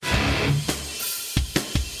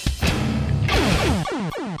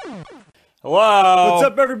Hello. What's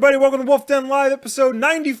up, everybody? Welcome to Wolf Den Live, episode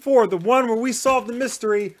 94, the one where we solve the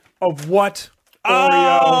mystery of what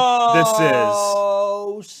Oreo this is.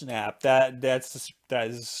 Oh snap! That is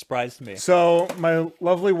a surprise to me. So, my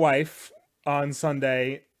lovely wife on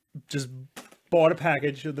Sunday just bought a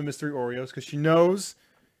package of the mystery Oreos because she knows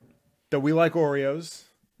that we like Oreos.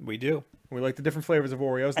 We do. We like the different flavors of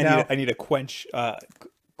Oreos. I need to quench. I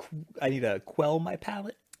need to quell my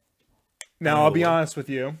palate. Now, I'll be honest with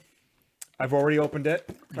you. I've already opened it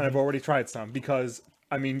and I've already tried some because,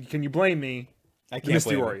 I mean, can you blame me? I The can't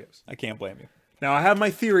mystery blame you. Oreos. I can't blame you. Now, I have my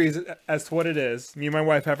theories as to what it is. Me and my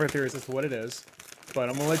wife have our theories as to what it is. But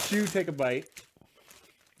I'm going to let you take a bite.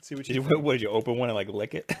 See what you think. What did you open one and like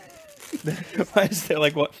lick it? Why is there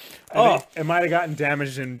like what? I think it might have gotten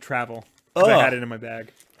damaged in travel. 'Cause I had it in my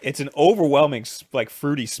bag. It's an overwhelming like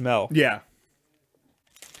fruity smell. Yeah.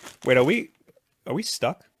 Wait, are we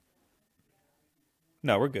stuck?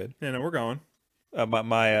 No, we're good. Yeah, no, we're going.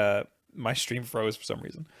 My stream froze for some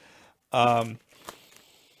reason.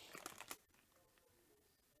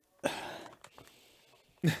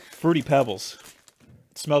 Fruity Pebbles.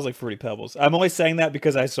 It smells like Fruity Pebbles. I'm only saying that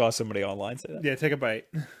because I saw somebody online say that. Yeah, take a bite.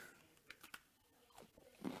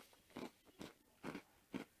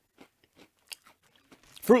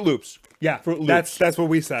 Fruit Loops. Yeah, Fruit Loops. that's what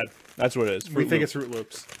we said. That's what it is. We Fruit think Loops. it's Fruit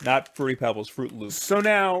Loops. Not Fruity Pebbles. Fruit Loops. So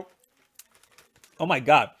now, Oh my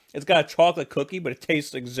god. It's got a chocolate cookie, but it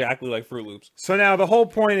tastes exactly like Fruit Loops. the whole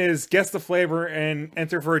point is guess the flavor and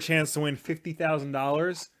enter for a chance to win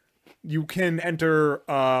 $50,000. You can enter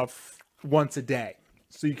once a day,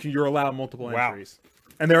 so you're allowed multiple entries.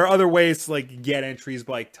 And there are other ways to like get entries,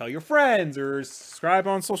 like tell your friends or subscribe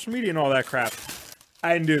on social media and all that crap.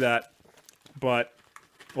 I didn't do that, but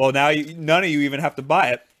Well, now none of you even have to buy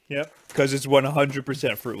it yep. because it's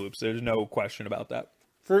 100% Fruit Loops. There's no question about that.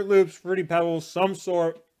 Fruit Loops, Fruity Pebbles, some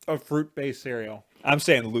sort of fruit-based cereal. I'm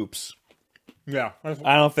saying Loops. Yeah,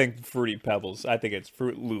 I don't think Fruity Pebbles. I think it's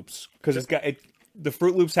Fruit Loops because the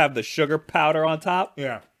Fruit Loops have the sugar powder on top.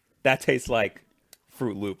 yeah. That tastes like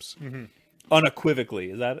Fruit Loops,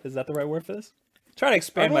 unequivocally. Is that the right word for this? Try to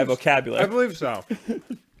expand my vocabulary. I believe so.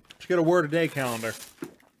 Should get a word a day calendar.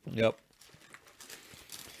 Yep.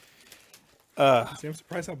 See, I'm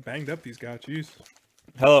surprised how banged up these got. Jeez.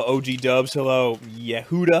 Hello, OG Dubs. Hello,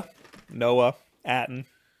 Yehuda, Noah, Atten,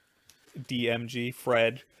 DMG,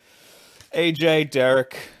 Fred, AJ,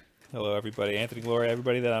 Derek. Hello, everybody. Anthony, Gloria,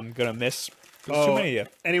 everybody that I'm gonna miss. There's too many of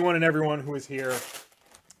you. Anyone and everyone who is here,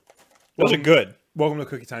 Those are good. welcome to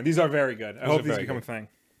Cookie Time. These are very good. I hope are these very become good. a thing.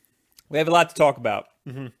 We have a lot to talk about.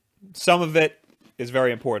 Some of it is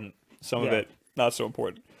very important. Some of Yeah. it not so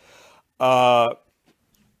important.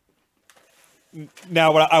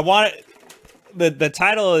 Now, what I want the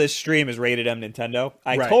title of this stream is Rated M Nintendo.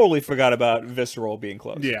 I Right. totally forgot about Visceral being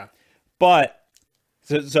closed. Yeah. But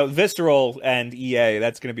so Visceral and EA,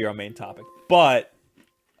 that's going to be our main topic. But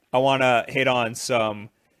I want to hit on some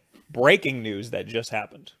breaking news that just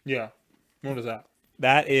happened. Yeah. What is that?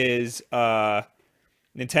 That is the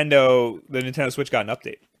Nintendo Switch got an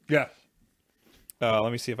update. Yeah. Let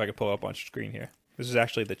me see if I can pull it up on screen here. This is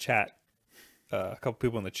actually the chat. A couple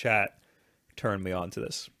people in the chat turned me on to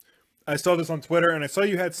this. I saw this on Twitter, and I saw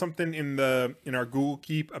you had something in our Google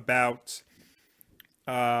Keep about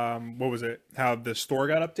what was it? How the store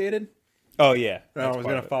got updated. Oh yeah, I that's was part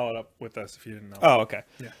gonna of it. follow it up with us if you didn't know. Oh okay.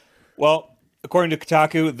 Yeah. Well, according to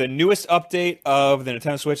Kotaku, the newest update of the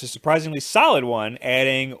Nintendo Switch is a surprisingly solid one,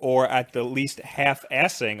 adding or at the least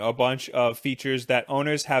half-assing a bunch of features that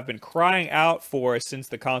owners have been crying out for since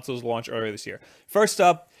the console's launch earlier this year. First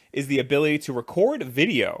up is the ability to record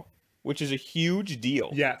video, which is a huge deal,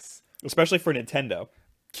 Yes. especially for Nintendo.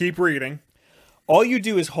 Keep reading. All you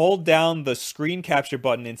do is hold down the screen capture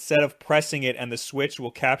button instead of pressing it, and the Switch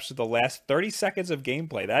will capture the last 30 seconds of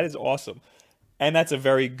gameplay. That is awesome. And that's a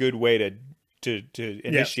very good way to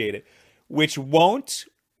initiate it, which won't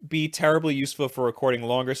be terribly useful for recording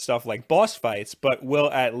longer stuff like boss fights, but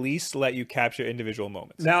will at least let you capture individual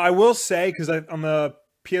moments. Now I will say, because on the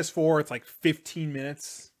PS4 it's like 15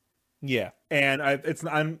 minutes, Yeah. and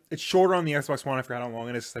it's shorter on the Xbox One. I forgot how long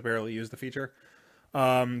it is 'cause I barely use the feature.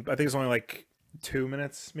 I think it's only like 2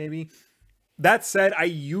 minutes, maybe. That said, I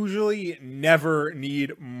usually never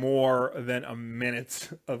need more than a minute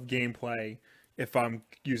of gameplay if I'm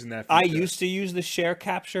using that feature. I used to use the share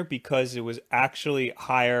capture because it was actually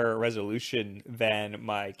higher resolution than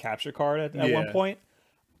my capture card at one Yeah. point.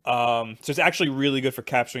 So it's actually really good for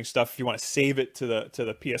capturing stuff if you want to save it to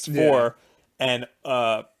the PS4 and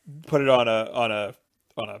put it on a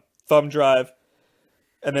thumb drive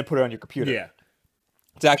and then put it on your computer. Yeah.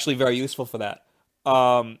 It's actually very useful for that.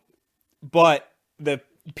 But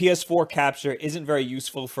PS4 capture isn't very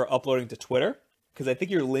useful for uploading to Twitter because I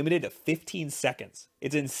think you're limited to 15 seconds.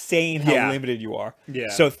 It's insane how limited you are. Yeah.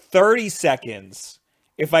 So 30 seconds,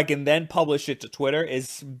 if I can then publish it to Twitter,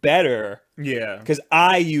 is better. Yeah. Because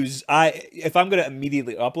if I'm going to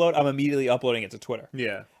immediately upload, I'm immediately uploading it to Twitter.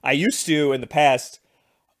 Yeah. I used to, in the past,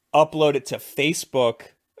 upload it to Facebook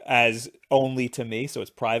as only to me, so it's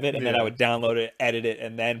private, and then I would download it, edit it,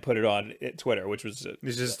 and then put it on Twitter, which was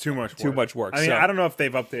it's just too much work. Too much work. I mean, so, I don't know if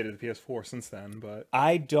they've updated the PS4 since then, but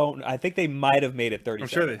I think they might have made it 30 I'm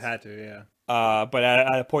seconds. sure they had to, yeah. But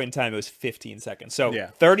at a point in time, it was 15 seconds. So Yeah.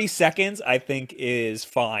 30 seconds, I think, is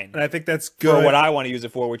fine And I think that's good. for what I want to use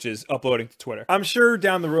it for, which is uploading to Twitter. I'm sure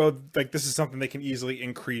down the road, like this is something they can easily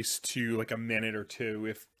increase to like a minute or two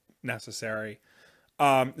if necessary.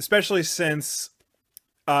 Especially since,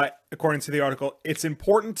 according to the article, it's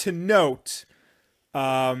important to note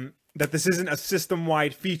that this isn't a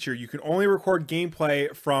system-wide feature. You can only record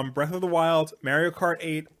gameplay from Breath of the Wild, Mario Kart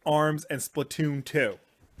 8, ARMS, and Splatoon 2.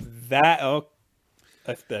 I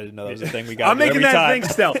didn't know that was a thing we got. I'm making every that time. a thing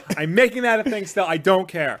still. I'm making that a thing still. I don't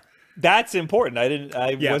care. That's important.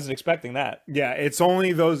 I wasn't expecting that. Yeah, it's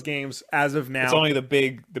only those games as of now. It's only the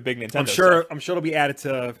big Nintendo. I'm sure stuff. it'll be added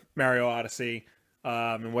to Mario Odyssey,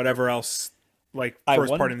 and whatever else like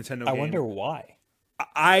first party Nintendo game. I wonder why.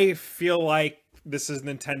 I feel like this is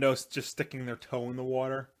Nintendo just sticking their toe in the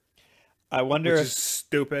water. I wonder which if is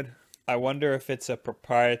stupid. I wonder if it's a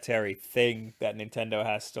proprietary thing that Nintendo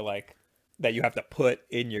has to that you have to put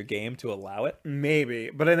in your game to allow it. Maybe,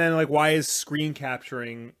 but then like, why is screen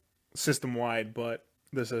capturing system wide, but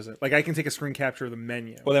this isn't? Like, I can take a screen capture of the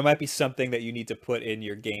menu. Well, there might be something that you need to put in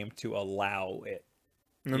your game to allow it.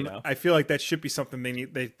 You know? I feel like that should be something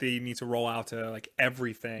they need to roll out to like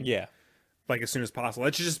everything. Yeah. Like as soon as possible.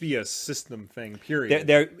 That should just be a system thing, period.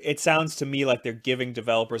 It sounds to me like they're giving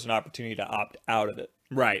developers an opportunity to opt out of it.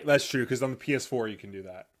 Right, that's true, because on the PS4 you can do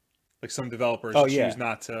that. Like some developers choose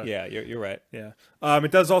not to. Yeah, you're right. Yeah.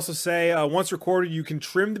 It does also say once recorded, you can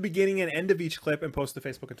trim the beginning and end of each clip and post to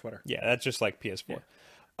Facebook and Twitter. Yeah, that's just like PS4.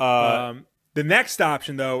 Yeah. The next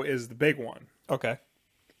option, though, is the big one. Okay.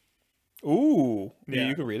 Ooh, Yeah.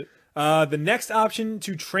 you can read it. The next option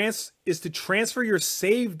is to transfer your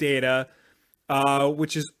save data,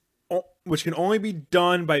 which can only be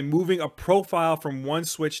done by moving a profile from one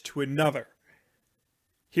Switch to another.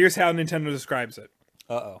 Here's how Nintendo describes it.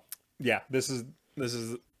 Uh-oh. Yeah, this is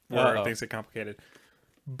where things get complicated.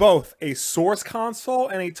 Both a source console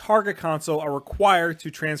and a target console are required to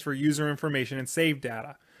transfer user information and save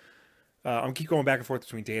data. I'm keep going back and forth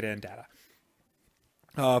between data and data.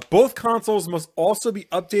 Both consoles must also be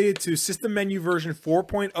updated to system menu version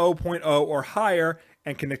 4.0.0 or higher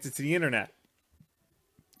and connected to the internet.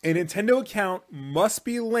 A Nintendo account must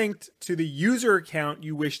be linked to the user account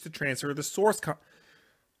you wish to transfer the source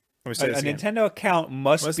A Nintendo account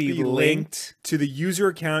must be linked to the user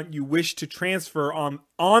account you wish to transfer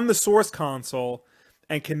on the source console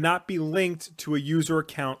and cannot be linked to a user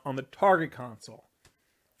account on the target console.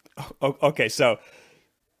 Okay, so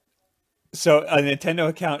a Nintendo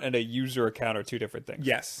account and a user account are two different things.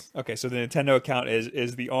 Yes. Okay, so the Nintendo account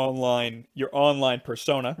is your online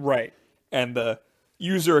persona, Right. and the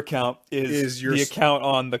user account is the account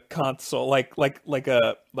on the console, like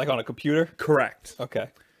on a computer. Correct. Okay.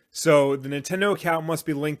 So the Nintendo account must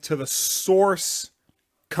be linked to the source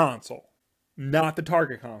console, not the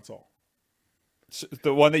target console. So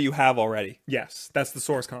the one that you have already. Yes, that's the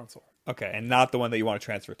source console. Okay, and not the one that you want to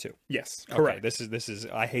transfer to. Yes, correct. Okay, this is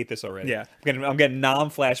I hate this already. Yeah. I'm getting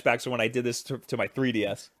non-flashbacks of when I did this to my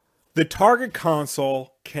 3DS. The target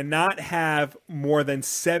console cannot have more than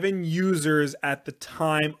 7 users at the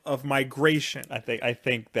time of migration. I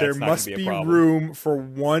think that's there not must gonna be be a problem. room for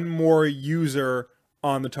one more user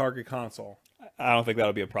on the target console. I don't think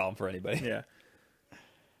that'll be a problem for anybody. Yeah.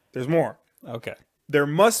 There's more. Okay. There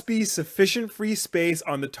must be sufficient free space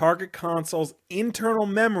on the target console's internal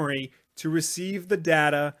memory to receive the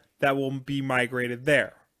data that will be migrated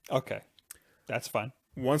there. Okay. That's fine.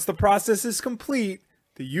 Once the process is complete,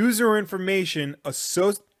 the user information,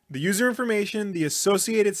 the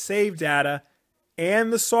associated save data,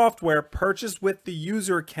 and the software purchased with the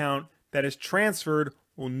user account that is transferred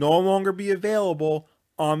will no longer be available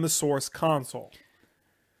on the source console.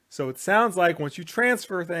 So it sounds like once you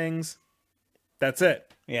transfer things, that's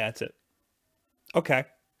it. Yeah, that's it. Okay.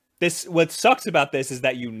 What sucks about this is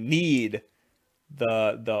that you need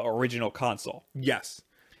the original console. Yes.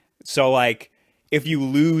 So like if you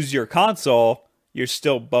lose your console, you're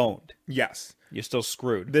still boned. Yes. You're still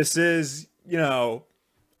screwed. This is,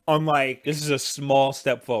 unlike This is a small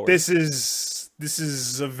step forward. this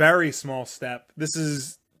is a very small step. This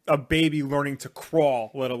is a baby learning to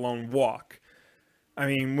crawl, let alone walk. I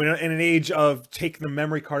mean, when in an age of taking the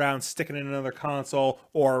memory card out and sticking it in another console,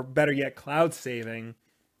 or better yet, cloud saving,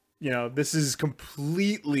 this is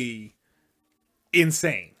completely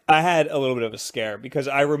insane. I had a little bit of a scare because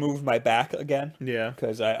I removed my back again. Yeah.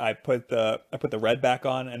 Because I put the red back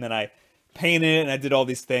on, and then I painted it, and I did all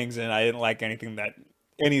these things, and I didn't like any of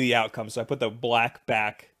the outcomes. So I put the black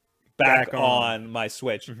back on my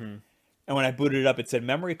Switch. Mm-hmm. And when I booted it up, it said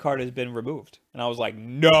memory card has been removed. And I was like,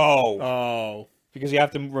 no. Oh. Because you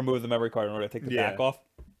have to remove the memory card in order to take the back off.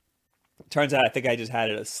 Turns out I think I just had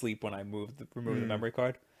it asleep when I removed the memory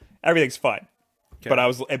card. Everything's fine. Okay.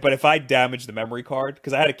 But if I damaged the memory card,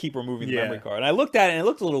 because I had to keep removing the memory card, and I looked at it and it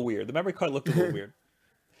looked a little weird. The memory card looked a little weird.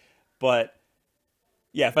 But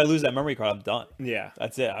yeah, if I lose that memory card, I'm done. Yeah.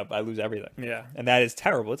 That's it. I lose everything. Yeah. And that is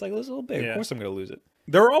terrible. It's like, it's a little big. Yeah. Of course I'm going to lose it.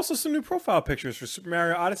 There are also some new profile pictures for Super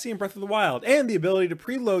Mario Odyssey and Breath of the Wild, and the ability to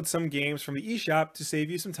preload some games from the eShop to save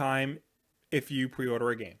you some time if you pre-order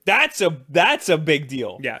a game. That's a big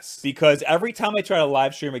deal. Yes. Because every time I try to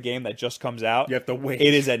live stream a game that just comes out, you have to wait.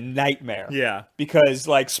 It is a nightmare. Yeah. Because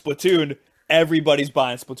like Splatoon, everybody's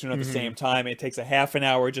buying Splatoon at the same time. It takes a half an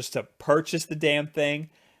hour just to purchase the damn thing.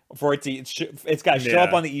 For it to, it's got to show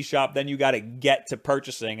up on the eShop, then you got to get to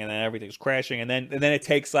purchasing, and then everything's crashing, and then it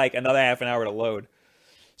takes like another half an hour to load.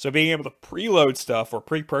 So being able to preload stuff or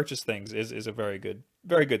pre-purchase things is a very good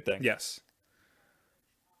thing. Yes,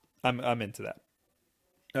 I'm into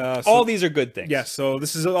that. All these are good things. Yes, so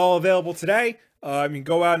this is all available today. You can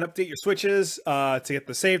go out and update your Switches to get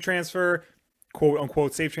the save transfer, quote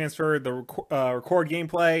unquote save transfer, the record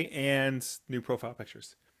gameplay, and new profile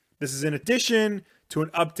pictures. This is in addition to an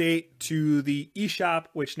update to the eShop,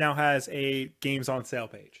 which now has a games on sale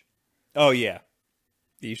page. Oh, yeah.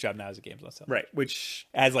 The eShop now has a games on sale. Right, which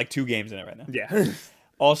it has like 2 games in it right now. Yeah.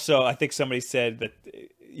 Also, I think somebody said that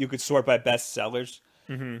you could sort by best sellers,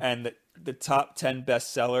 and the top 10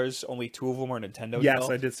 best sellers, only 2 of them are Nintendo.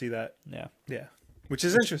 Yes, I did see that. Yeah. Yeah. Which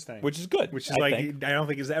is interesting. Which is good. Which is I don't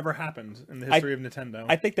think has ever happened in the history of Nintendo.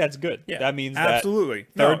 I think that's good. Yeah. That means absolutely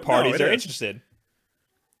that third parties are interested.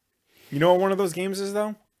 You know what one of those games is,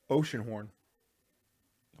 though? Oceanhorn.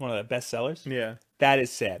 One of the best sellers? Yeah. That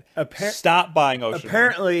is sad. Stop buying Oceanhorn.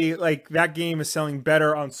 Apparently, like, that game is selling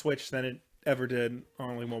better on Switch than it ever did on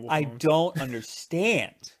only mobile phones. I don't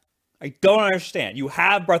understand. You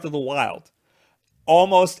have Breath of the Wild.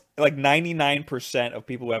 Almost, like, 99% of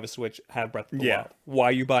people who have a Switch have Breath of the Wild. Why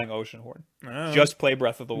are you buying Oceanhorn? Just play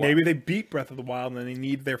Breath of the Wild. Maybe they beat Breath of the Wild and then they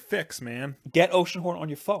need their fix, man. Get Oceanhorn on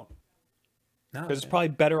your phone. Because it's probably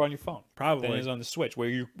better on your phone, probably, than it is on the Switch, where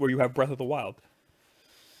you have Breath of the Wild.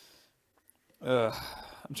 I'm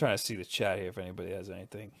trying to see the chat here if anybody has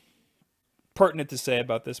anything pertinent to say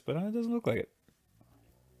about this, but it doesn't look like it.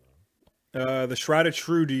 The Shrouded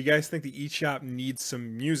Shrew. Do you guys think the eShop needs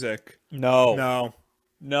some music? No.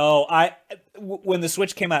 When the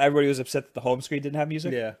Switch came out, everybody was upset that the home screen didn't have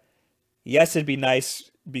music. Yeah. Yes, it'd be nice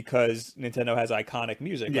because Nintendo has iconic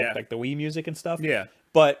music, like the Wii music and stuff. Yeah.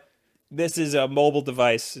 But this is a mobile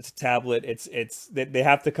device. It's a tablet. They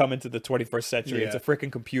have to come into the 21st century. Yeah. It's a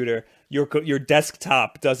freaking computer. Your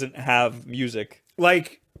desktop doesn't have music.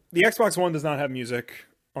 Like the Xbox One does not have music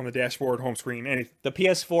on the dashboard, home screen, anything. The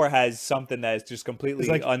PS4 has something that is just completely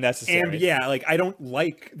unnecessary. And I don't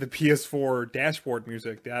like the PS4 dashboard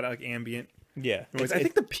music. That like ambient. Yeah. Anyways, I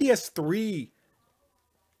think the PS3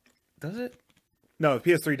 does it. No,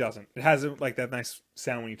 the PS3 doesn't. It has like that nice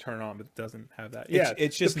sound when you turn it on, but it doesn't have that. Yeah,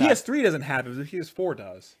 it's just the PS3 doesn't have it. The PS4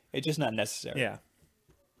 does. It's just not necessary. Yeah,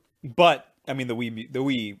 but I mean, the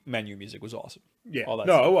Wii menu music was awesome. Yeah, all that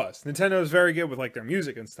stuff. It was. Nintendo is very good with like their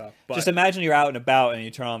music and stuff. But just imagine you're out and about and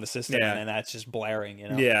you turn on the system and that's just blaring. You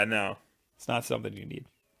know? Yeah, no, it's not something you need.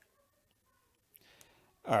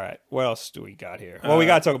 All right, what else do we got here? Well, we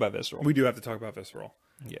got to talk about Visceral. We do have to talk about Visceral.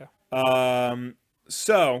 Yeah.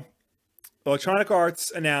 So Electronic Arts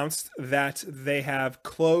announced that they have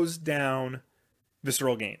closed down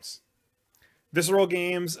Visceral Games. Visceral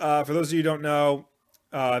Games, for those of you who don't know,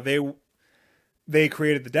 they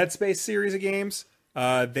created the Dead Space series of games.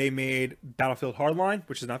 They made Battlefield Hardline,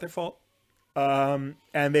 which is not their fault. And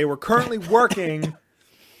they were currently working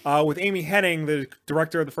with Amy Hennig, the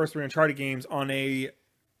director of the first 3 Uncharted games, on a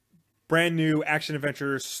brand new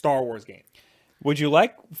action-adventure Star Wars game. Would you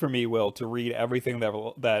like for me, Will, to read everything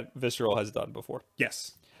that Visceral has done before?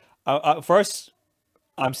 Yes. First,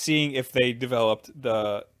 I'm seeing if they developed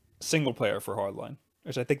the single player for Hardline,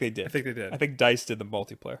 which I think they did. I think DICE did the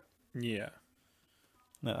multiplayer. Yeah.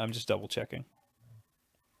 No, I'm just double checking.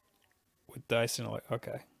 With DICE and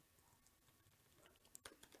okay.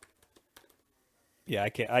 Yeah, I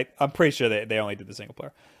can't. I'm pretty sure they only did the single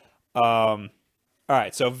player. All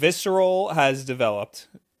right, so Visceral has developed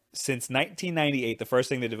since 1998. The first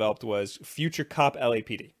thing they developed was Future Cop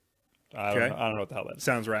LAPD. I don't know what the hell that is.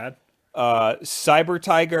 Sounds rad. Cyber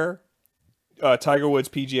Tiger, Tiger Woods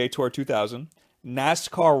PGA Tour 2000,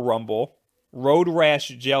 NASCAR Rumble, Road Rash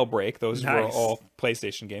Jailbreak. Those were all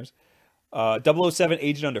PlayStation games. 007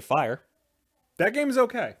 Agent Under Fire. That game is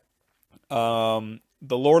okay.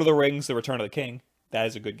 The Lord of the Rings, The Return of the King. That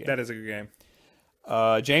is a good game. That is a good game.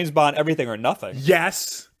 James Bond, Everything or Nothing.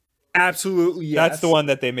 Yes. Absolutely yes. That's the one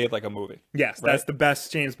that they made like a movie. Yes, right? That's the best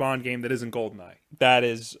James Bond game that isn't GoldenEye. That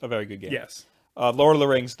is a very good game. Yes. Lord of the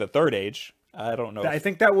Rings, The Third Age. I don't know. I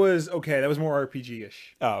think that was okay. That was more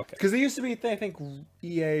RPG-ish. Oh, okay. Because they used to be, I think,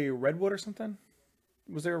 EA Redwood or something.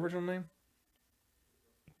 Was their original name?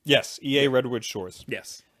 Yes, EA Redwood Shores.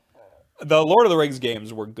 Yes. The Lord of the Rings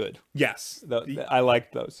games were good. Yes. I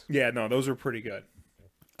liked those. Yeah, no, those were pretty good.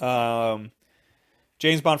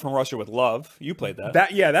 James Bond from Russia with Love. You played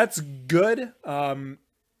that. Yeah, that's good.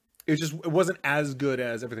 It wasn't as good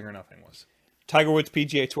as Everything or Nothing was. Tiger Woods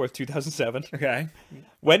PGA Tour 2007. Okay.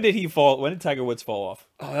 When did he fall? When did Tiger Woods fall off?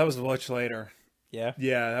 Oh, that was much later. Yeah.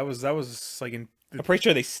 Yeah, that was like in I'm pretty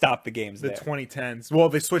sure they stopped the games the there. 2010s. Well,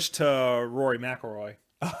 they switched to Rory McIlroy.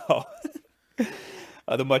 Oh.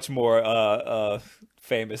 The much more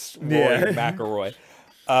famous Rory McIlroy.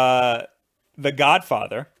 The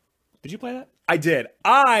Godfather. Did you play that? I did.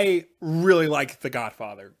 I really liked the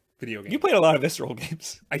Godfather video game. You played a lot of Visceral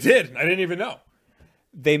games. I did. I didn't even know.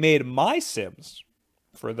 They made My Sims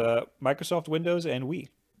for the Microsoft Windows and Wii.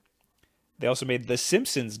 They also made the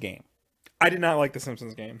Simpsons game. I did not like the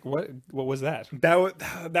Simpsons game. What was that?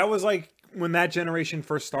 That was like when that generation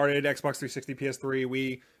first started, Xbox 360, PS3,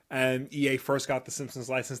 Wii, and EA first got the Simpsons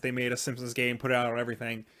license. They made a Simpsons game, put it out on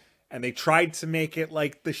everything, and they tried to make it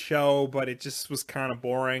like the show, but it just was kind of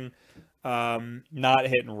boring. Not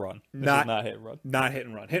hit and run. Not hit and run. Not hit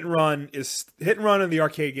and run. Hit and run and the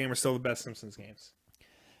arcade game are still the best Simpsons games.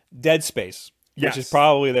 Dead Space, which is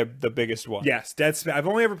probably the biggest one. Yes, Dead Space. I've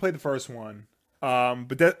only ever played the first one,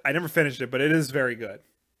 but I never finished it. But it is very good.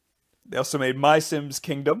 They also made My Sims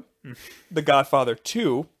Kingdom, The Godfather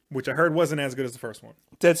 2, which I heard wasn't as good as the first one.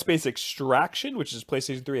 Dead Space Extraction, which is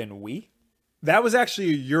PlayStation 3 and Wii. That was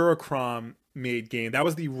actually a Eurocrom made game. That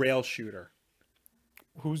was the rail shooter.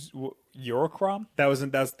 Who's Eurocrom? That's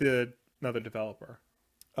another developer.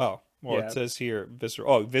 Oh, well, Yeah. It says here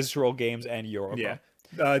Visceral Games and Eurocrom. Yeah.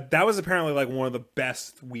 That was apparently like one of the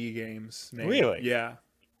best Wii games made. Really? Yeah.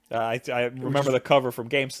 I remember the cover from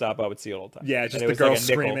GameStop. I would see it all the time. Yeah, just And it the was girl like a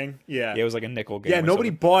nickel. screaming. Yeah. Yeah, it was like a nickel game. Yeah, or nobody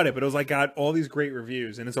something. bought it, but it was like got all these great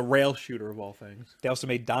reviews, and it's a rail shooter of all things. They also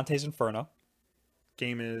made Dante's Inferno.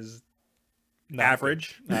 Game is Not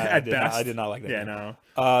average good. at best. I did not like that. Yeah, game.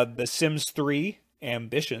 no. The Sims 3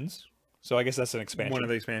 Ambitions. So I guess that's an expansion. One of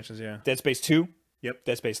the expansions, yeah. Dead Space 2. Yep.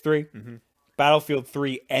 Dead Space 3. Battlefield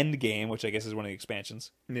 3 Endgame, which I guess is one of the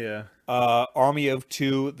expansions. Yeah. Army of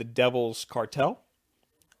 2, The Devil's Cartel.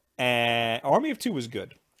 And Army of 2 was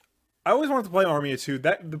good. I always wanted to play Army of Two.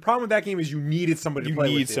 The problem with that game is you needed somebody to play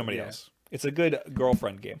with. You need you. somebody Yeah. else. It's a good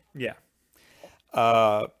girlfriend game. Yeah.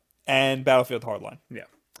 And Battlefield Hardline. Yeah.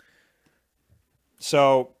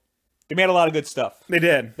 So they made a lot of good stuff. They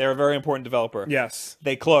did. They're a very important developer. Yes.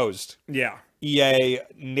 They closed. Yeah. EA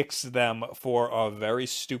nixed them for a very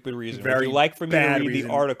stupid reason. Would Very you like for me to bad read reason.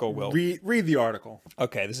 the article, Will? Read the article.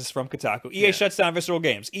 Okay, this is from Kotaku. EA shuts down Visceral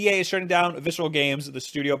Games. EA is shutting down Visceral Games, the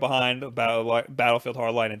studio behind Battlefield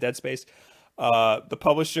Hardline and Dead Space. The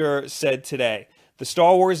publisher said today, the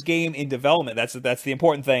Star Wars game in development. That's the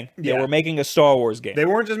important thing. They were making a Star Wars game. They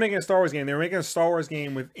weren't just making a Star Wars game. They were making a Star Wars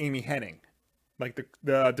game with Amy Hennig, like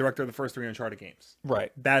the director of the first 3 Uncharted games.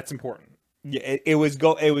 Right. That's important. Yeah, it was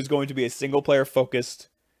going to be a single player focused,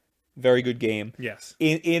 very good game. Yes.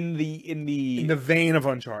 In the vein of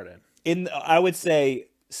Uncharted. I would say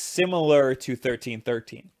similar to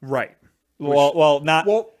 1313. Right. Not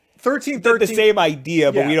 1313. the same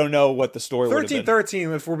idea, but Yeah. we don't know what the story would have been.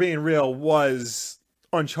 1313, if we're being real, was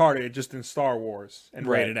Uncharted just in Star Wars and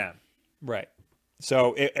rated M. Right.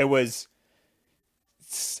 So it was.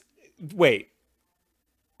 Wait.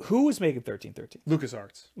 Who was making 1313?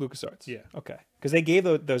 LucasArts. LucasArts. Yeah. Okay. Because they gave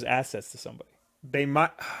those assets to somebody. They might.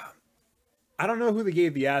 I don't know who they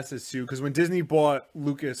gave the assets to, because when Disney bought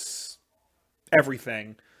Lucas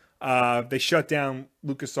everything, they shut down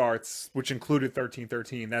LucasArts, which included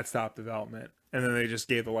 1313. That stopped development. And then they just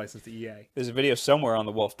gave the license to EA. There's a video somewhere on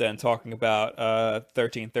the Wolf Den talking about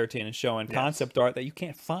 1313 and showing concept art that you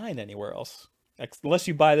can't find anywhere else. Unless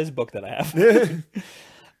you buy this book that I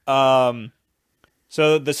have.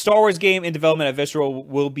 So the Star Wars game in development at Visceral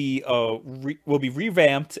will be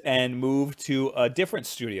revamped and moved to a different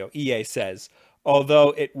studio, EA says.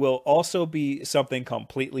 Although it will also be something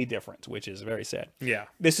completely different, which is very sad. Yeah.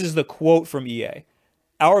 This is the quote from EA.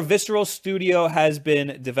 Our Visceral studio has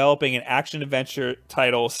been developing an action-adventure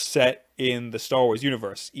title set in the Star Wars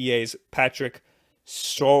universe, EA's Patrick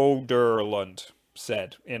Soderlund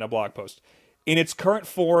said in a blog post. In its current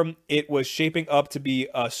form, it was shaping up to be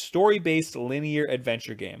a story-based linear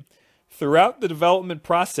adventure game. Throughout the development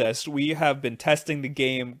process, we have been testing the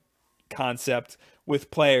game concept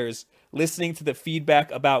with players, listening to the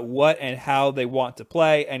feedback about what and how they want to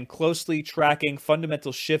play, and closely tracking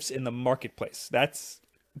fundamental shifts in the marketplace. That's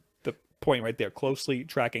the point right there. Closely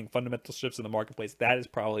tracking fundamental shifts in the marketplace. That is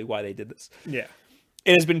probably why they did this. Yeah.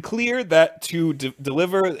 It has been clear that to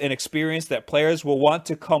deliver an experience that players will want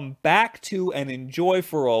to come back to and enjoy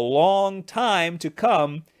for a long time to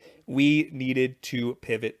come, we needed to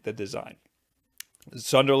pivot the design.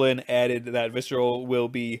 Sunderland added that Visceral will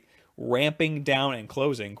be ramping down and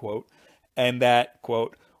closing, quote, and that,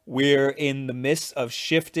 quote, we're in the midst of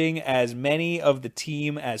shifting as many of the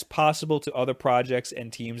team as possible to other projects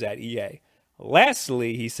and teams at EA.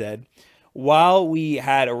 Lastly, he said, while we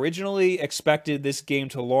had originally expected this game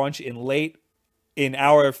to launch in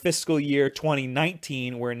our fiscal year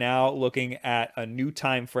 2019, we're now looking at a new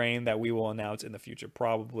time frame that we will announce in the future,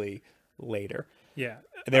 probably later. Yeah.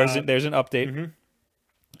 There's an update. Mm-hmm.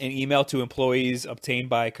 An email to employees obtained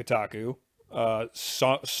by Kotaku.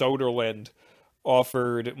 Soderlund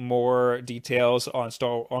offered more details on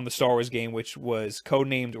the Star Wars game, which was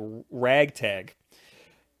codenamed Ragtag.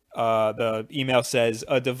 The email says,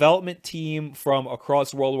 a development team from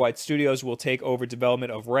across Worldwide Studios will take over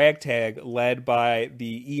development of Ragtag, led by the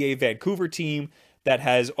EA Vancouver team that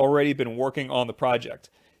has already been working on the project.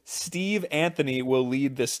 Steve Anthony will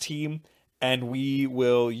lead this team, and we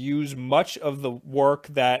will use much of the work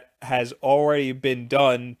that has already been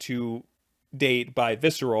done to date by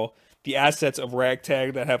Visceral. The assets of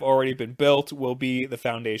Ragtag that have already been built will be the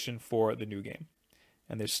foundation for the new game.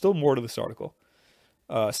 And there's still more to this article.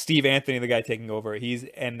 Steve Anthony, the guy taking over, he's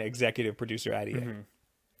an executive producer at EA. Mm-hmm.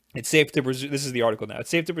 It's safe to presume, this is the article now, it's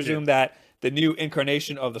safe to presume that the new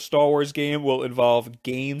incarnation of the Star Wars game will involve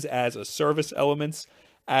games as a service elements,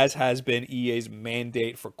 as has been EA's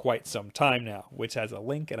mandate for quite some time now, which has a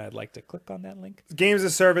link, and I'd like to click on that link. Games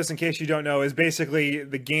as a service, in case you don't know, is basically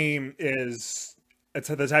the game it's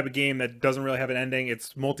the type of game that doesn't really have an ending.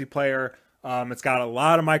 It's multiplayer. It's got a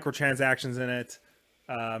lot of microtransactions in it.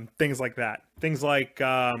 Things like that. Things like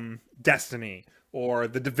Destiny or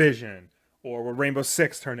The Division or what Rainbow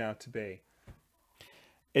Six turned out to be.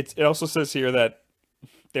 It also says here that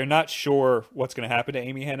they're not sure what's going to happen to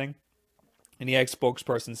Amy Hennig. An EA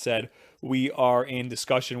spokesperson said, we are in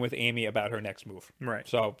discussion with Amy about her next move. Right.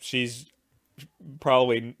 So she's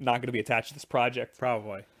probably not going to be attached to this project.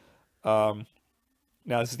 Probably.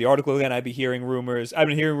 Now, this is the article again. I've been hearing rumors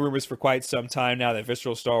for quite some time now that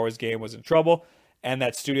Visceral Star Wars game was in trouble, and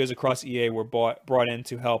that studios across EA were brought in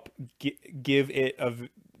to help give it a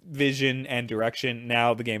vision and direction.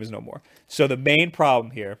 Now the game is no more. So the main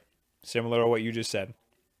problem here, similar to what you just said,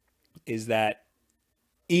 is that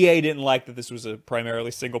EA didn't like that this was a primarily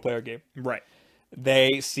single-player game. Right.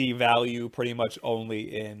 They see value pretty much only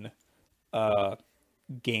in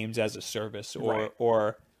games as a service,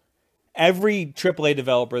 or every AAA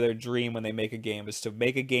developer, their dream when they make a game is to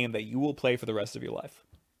make a game that you will play for the rest of your life.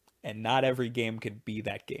 And not every game can be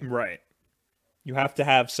that game. Right. You have to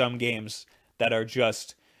have some games that are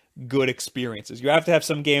just good experiences. You have to have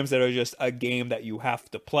some games that are just a game that you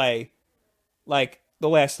have to play. Like The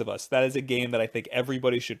Last of Us. That is a game that I think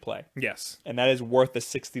everybody should play. Yes. And that is worth the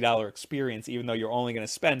 $60 experience, even though you're only going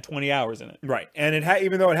to spend 20 hours in it. Right. And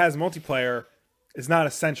even though it has multiplayer, it's not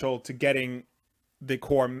essential to getting the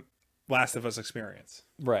core Last of Us experience.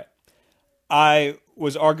 Right. I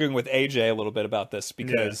was arguing with AJ a little bit about this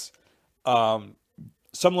because something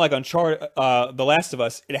like Uncharted, The Last of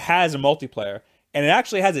Us, it has a multiplayer, and it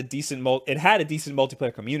actually has a decent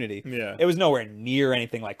multiplayer community. Yeah. It was nowhere near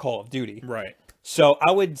anything like Call of Duty. Right. So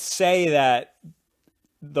I would say that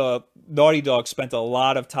the Naughty Dog spent a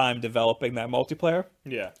lot of time developing that multiplayer.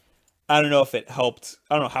 Yeah. I don't know if it helped.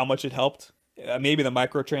 I don't know how much it helped. Maybe the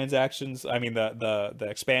microtransactions, the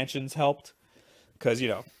expansions helped, because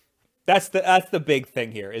that's the big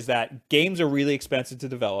thing here, is that games are really expensive to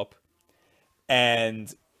develop,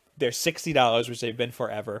 and they're $60, which they've been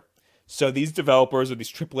forever. So these developers, or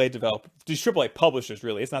these AAA publishers,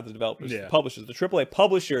 really, it's not the developers, it's the publishers. The AAA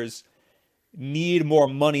publishers need more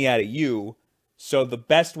money out of you, so the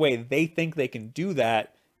best way they think they can do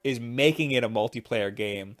that is making it a multiplayer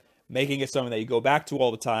game, making it something that you go back to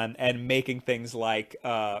all the time, and making things like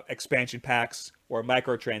expansion packs or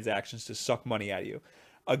microtransactions to suck money out of you.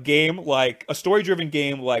 A story-driven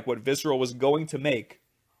game like what Visceral was going to make,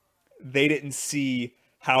 they didn't see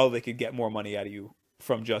how they could get more money out of you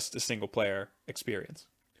from just a single-player experience.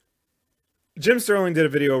 Jim Sterling did a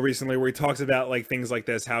video recently where he talks about like things like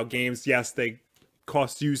this, how games, yes, they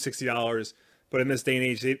cost you $60, but in this day and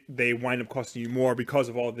age, they wind up costing you more because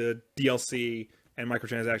of all the DLC and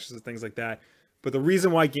microtransactions and things like that. But the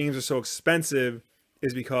reason why games are so expensive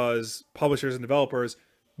is because publishers and developers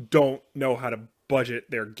don't know how to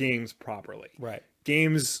budget their games properly. Right.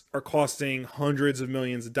 Games are costing hundreds of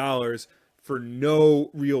millions of dollars for no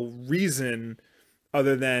real reason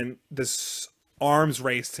other than this arms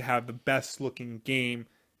race to have the best looking game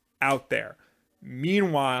out there.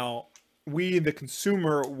 Meanwhile, we, the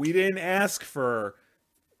consumer, we didn't ask for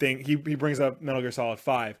he brings up Metal Gear Solid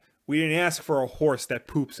 5. We didn't ask for a horse that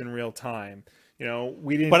poops in real time. You know,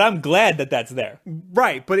 we didn't. But I'm glad that that's there.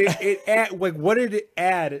 Right, but it like, what did it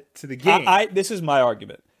add to the game? This is my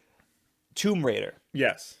argument. Tomb Raider.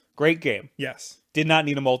 Yes. Great game. Yes. Did not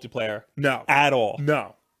need a multiplayer. No. At all.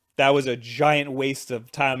 No. That was a giant waste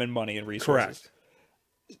of time and money and resources.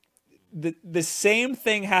 Correct. The same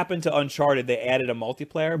thing happened to Uncharted. They added a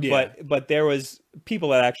multiplayer, Yeah. but there was people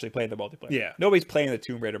that actually played the multiplayer. Yeah. Nobody's playing the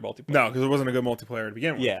Tomb Raider multiplayer. No, because it wasn't a good multiplayer to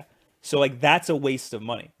begin with. Yeah. So like that's a waste of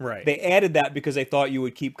money. Right. They added that because they thought you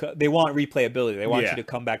would they want replayability. They want Yeah. you to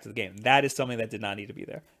come back to the game. That is something that did not need to be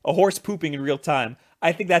there. A horse pooping in real time.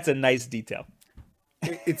 I think that's a nice detail.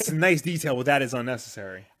 It's a nice detail, but that is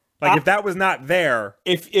unnecessary. Like if that was not there,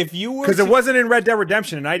 If you were because it wasn't in Red Dead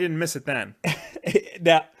Redemption, and I didn't miss it then.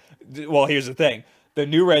 Well, here's the thing: the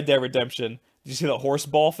new Red Dead Redemption. Did you see the horse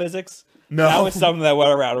ball physics? No. That was something that went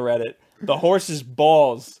around Reddit. The horse's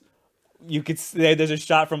balls. You could see, there's a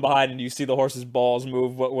shot from behind, and you see the horse's balls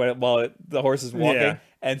move while the horse is walking. Yeah.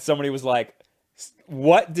 And somebody was like,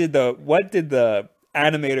 "What did the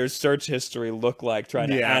animator's search history look like trying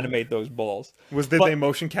to Yeah. animate those balls?" Did they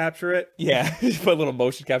motion capture it? Yeah, put little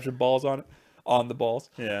motion capture balls on the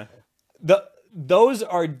balls. Yeah. Those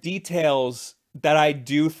are details that I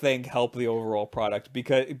do think help the overall product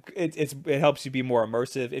because it helps you be more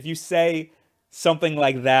immersive. If you say something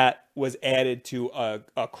like that was added to a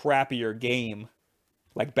crappier game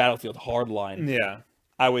like Battlefield Hardline, Yeah.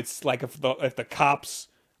 I would like if the cop's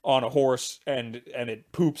on a horse and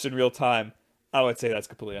it poops in real time, I would say that's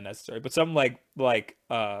completely unnecessary. But something like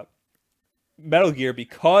Metal Gear,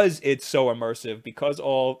 because it's so immersive, because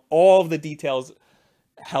all of the details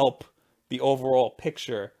help the overall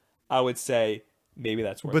picture, I would say maybe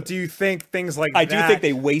that's worth it. But do you think things like I that... do think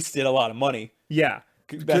they wasted a lot of money. Yeah.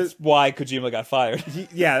 That's why Kojima got fired.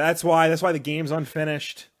 Yeah, that's why the game's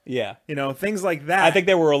unfinished. Yeah. You know, things like that. I think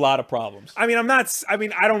there were a lot of problems. I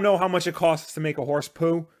don't know how much it costs to make a horse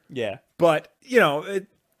poo, Yeah. but, you know,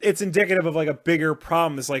 it's indicative of like a bigger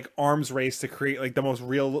problem, this like arms race to create like the most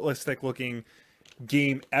realistic looking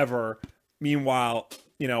game ever. Meanwhile,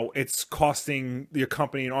 you know, it's costing your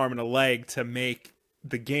company an arm and a leg to make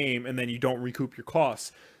the game, and then you don't recoup your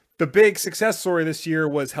costs. The big success story this year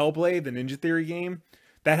was Hellblade, the Ninja Theory game.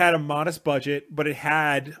 That had a modest budget, but it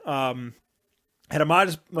had a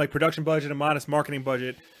modest like production budget, a modest marketing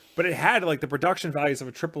budget, but it had like the production values of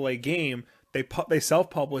a AAA game. They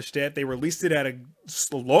self-published it. They released it at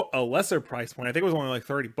a lesser price point. I think it was only like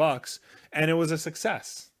 $30, and it was a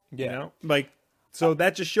success. Yeah. You know, like so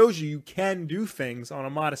that just shows you can do things on a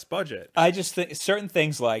modest budget. I just think certain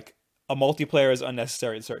things like a multiplayer is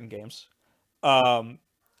unnecessary in certain games.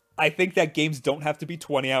 I think that games don't have to be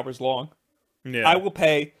 20 hours long. Yeah, I will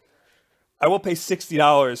pay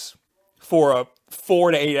 $60 for a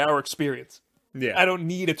 4 to 8 hour experience. Yeah, I don't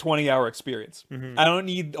need a 20-hour experience. Mm-hmm. I don't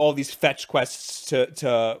need all these fetch quests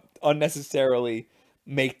to unnecessarily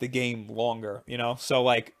make the game longer, you know? So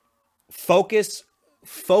like focus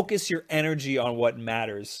your energy on what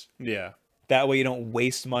matters. Yeah, That way you don't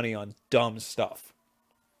waste money on dumb stuff.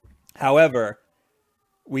 However,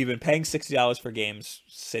 we've been paying $60 for games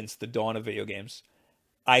since the dawn of video games.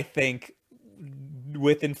 I think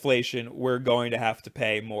with inflation, we're going to have to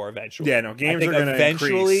pay more eventually. Yeah, no, games I think are gonna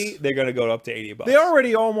eventually increase. they're going to go up to $80. they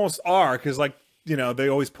already almost are because like you know they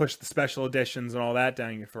always push the special editions and all that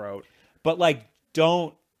down your throat. But like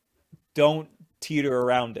don't teeter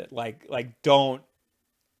around it. Like don't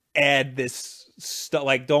add this stuff.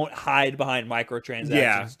 Like don't hide behind microtransactions.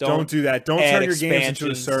 Yeah, don't do that. Don't add turn your games into a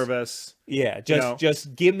expansions. service. Yeah, You know?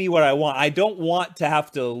 just give me what I want. I don't want to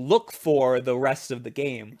have to look for the rest of the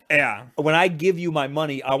game. Yeah, When I give you my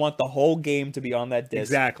money, I want the whole game to be on that disc.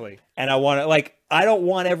 exactly. And I want it I don't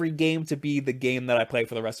want every game to be the game that I play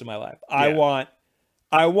for the rest of my life. I Yeah. want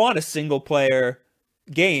I want a single player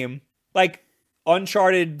game like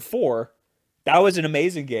Uncharted 4. That was an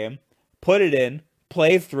amazing game. Put it in,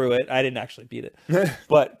 play through it. I didn't actually beat it,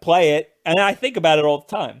 but play it. And I think about it all the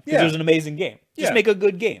time because it was an amazing game. Just make a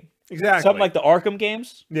good game. Exactly. Something like the Arkham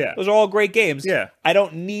games. Yeah. Those are all great games. Yeah. I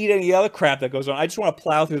don't need any other crap that goes on. I just want to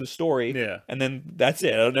plow through the story. Yeah. And then that's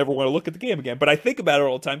it. I don't ever want to look at the game again. But I think about it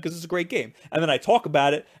all the time because it's a great game. And then I talk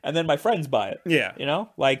about it, and then my friends buy it. Yeah. You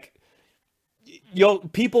know? Like,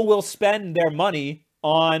 people will spend their money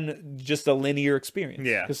on just a linear experience.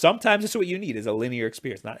 Yeah. Because sometimes that's what you need is a linear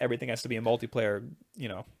experience. Not everything has to be a multiplayer,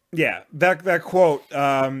 Yeah, that quote,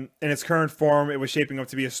 in its current form, it was shaping up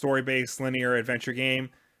to be a story-based linear adventure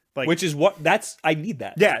game. Like, which is I need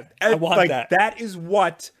that. yeah, I want that. That is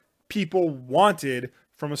what people wanted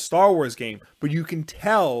from a Star Wars game. But you can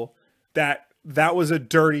tell that was a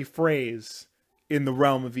dirty phrase in the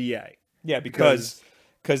realm of EA. Yeah, because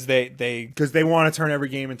they want to turn every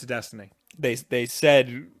game into Destiny. They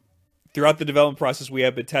said throughout the development process we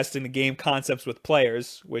have been testing the game concepts with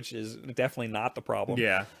players, which is definitely not the problem.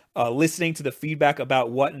 Yeah. Listening to the feedback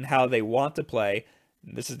about what and how they want to play.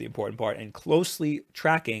 This is the important part, and closely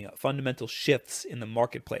tracking fundamental shifts in the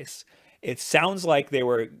marketplace. It sounds like they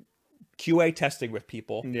were QA testing with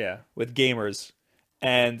people, with gamers,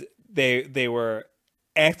 and they were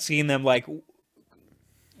asking them like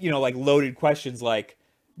loaded questions like,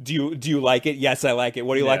 do you like it? Yes, I like it.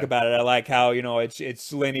 What do you like about it? I like how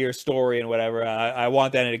it's linear story and whatever. I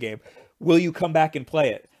want that in a game. Will you come back and play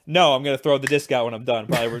it? No, I'm going to throw the disc out when I'm done.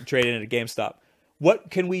 Probably trade it in at GameStop.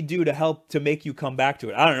 What can we do to help to make you come back to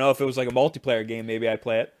it? I don't know. If it was like a multiplayer game, maybe I'd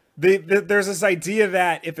play it. There's this idea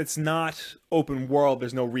that if it's not open world,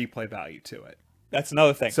 there's no replay value to it. That's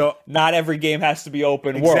another thing. So not every game has to be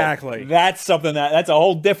open world. Exactly. That's something that's a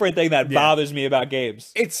whole different thing that bothers me about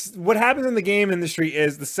games. It's what happens in the game industry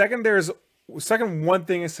is the second one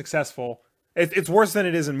thing is successful, it's worse than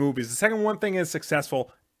it is in movies. The second one thing is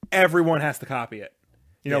successful, everyone has to copy it.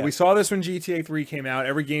 We saw this when GTA 3 came out.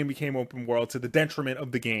 Every game became open world to the detriment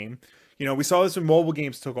of the game. We saw this when mobile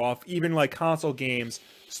games took off. Even like console games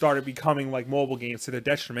started becoming like mobile games to their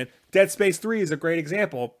detriment. Dead Space 3 is a great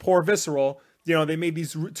example. Poor Visceral, they made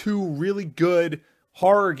these two really good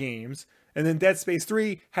horror games. And then Dead Space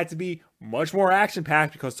 3 had to be much more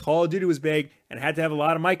action-packed because Call of Duty was big and had to have a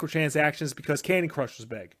lot of microtransactions because Candy Crush was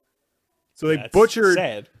big. So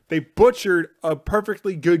they butchered a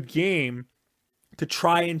perfectly good game to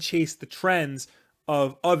try and chase the trends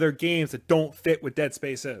of other games that don't fit what Dead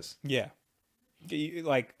Space is. Yeah.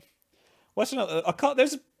 Like, what's another?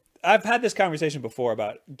 I've had this conversation before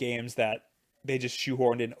about games that they just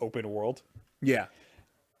shoehorned in open world. Yeah.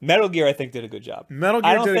 Metal Gear, I think, did a good job.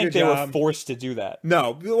 I don't think they were forced to do that.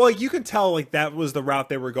 No. Well, you can tell like that was the route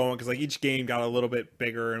they were going because like each game got a little bit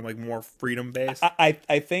bigger and like more freedom based. I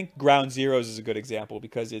think Ground Zeroes is a good example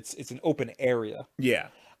because it's an open area. Yeah.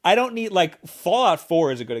 I don't need like Fallout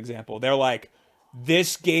 4 is a good example. They're like,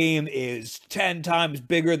 this game is 10 times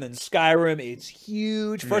bigger than Skyrim. It's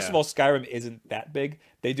huge. First of all, Skyrim isn't that big.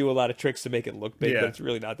 They do a lot of tricks to make it look big, but it's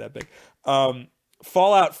really not that big.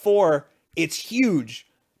 Fallout 4, it's huge,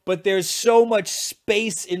 but there's so much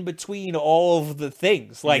space in between all of the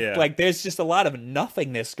things. Like there's just a lot of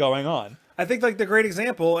nothingness going on. I think like the great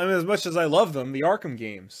example, and as much as I love them, the Arkham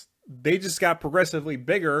games, they just got progressively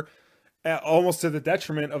bigger. Almost to the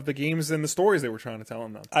detriment of the games and the stories they were trying to tell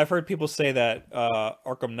in them. I've heard people say that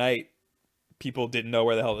Arkham Knight, people didn't know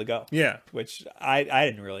where the hell to go. Yeah, which I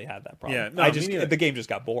didn't really have that problem. Yeah, no, the game just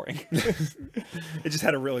got boring. It just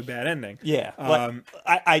had a really bad ending. Yeah,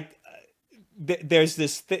 there's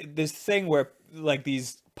this thing where like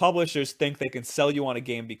these publishers think they can sell you on a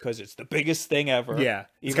game because it's the biggest thing ever. Yeah,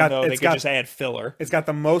 even though they can just add filler. It's got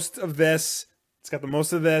the most of this. It's got the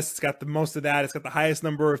most of this. It's got the most of that. It's got the highest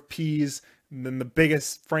number of Ps, and then the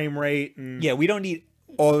biggest frame rate. And we don't need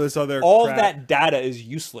all this other. All crap. That data is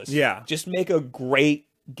useless. Yeah, just make a great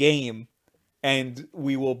game, and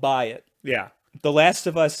we will buy it. Yeah. The Last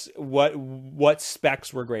of Us. What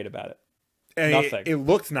specs were great about it? And nothing. It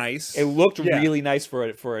looked nice. It looked really nice for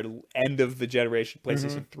an end of the generation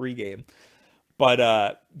PlayStation 3 game,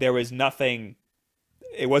 but there was nothing.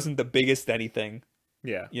 It wasn't the biggest anything.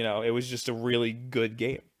 Yeah. It was just a really good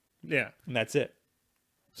game. Yeah. And that's it.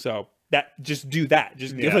 So just do that.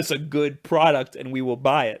 Just give us a good product and we will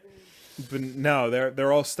buy it. But no,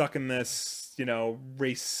 they're all stuck in this,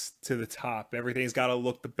 race to the top. Everything's got to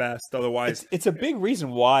look the best. Otherwise, it's a big reason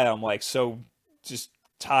why I'm like so just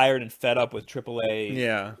tired and fed up with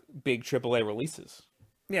AAA, big AAA releases.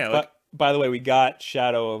 Yeah. But by the way, we got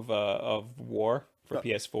Shadow of War for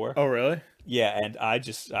PS4. Oh, really? Yeah, and I'm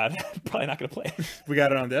probably not going to play it. We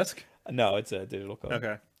got it on disc? No, it's a digital code.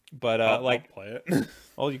 Okay. But I'll you play it.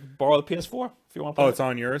 can borrow the PS4 if you want to play Oh, it's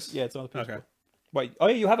on yours? Yeah, it's on the PS4. Okay. Wait, oh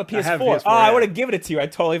yeah, you have a PS4. have a PS4, I yeah. would have given it to you. I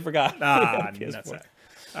totally forgot. Ah, You have a that's it.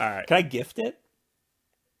 All right. Can I gift it?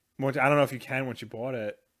 I don't know if you can once you bought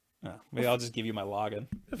it. No, maybe I'll just give you my login.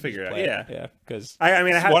 I'll figure it out. Play Yeah. Yeah, because I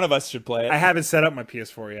mean, one of us should play it. I haven't set up my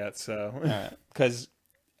PS4 yet, so. Because,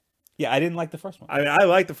 I didn't like the first one. I mean, I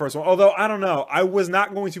like the first one. Although, I don't know. I was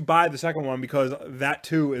not going to buy the second one because that,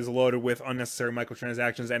 too, is loaded with unnecessary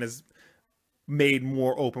microtransactions and is made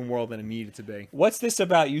more open world than it needed to be. What's this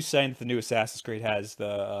about you saying that the new Assassin's Creed has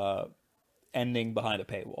the ending behind a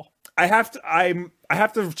paywall? I have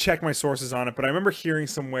to check my sources on it, but I remember hearing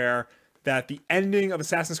somewhere that the ending of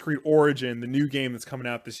Assassin's Creed Origin, the new game that's coming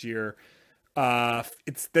out this year,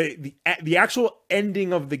 it's the actual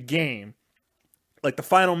ending of the game, like the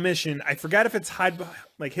final mission. I forgot if it's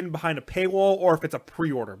hidden behind a paywall or if it's a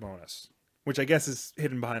pre-order bonus, which I guess is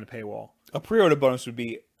hidden behind a paywall. A pre-order bonus would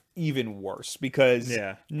be even worse because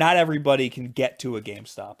not everybody can get to a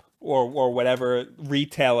GameStop or whatever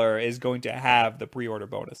retailer is going to have the pre-order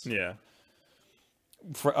bonus. Yeah.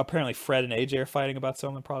 Apparently Fred and AJ are fighting about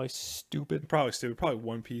something probably stupid. Probably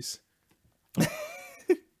One Piece.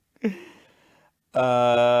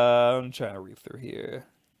 I'm trying to read through here.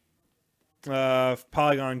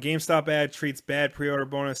 Polygon GameStop ad treats bad pre-order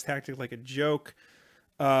bonus tactic like a joke.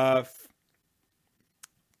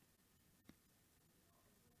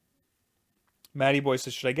 Matty Boy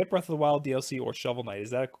says, should I get Breath of the Wild DLC or Shovel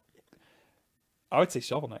Knight? I would say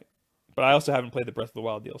Shovel Knight, but I also haven't played the Breath of the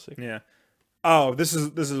Wild DLC. Yeah. Oh, this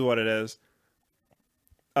is what it is.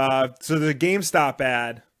 So the GameStop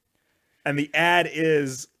ad, and the ad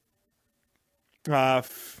is,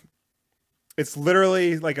 it's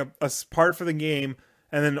literally like a part for the game,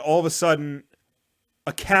 and then all of a sudden,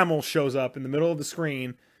 a camel shows up in the middle of the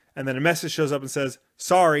screen, and then a message shows up and says,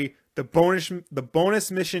 "Sorry, the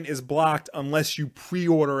bonus mission is blocked unless you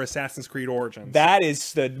pre-order Assassin's Creed Origins." That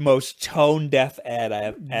is the most tone-deaf ad I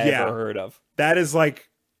have ever heard of. That is like.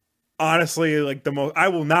 Honestly, like the most, I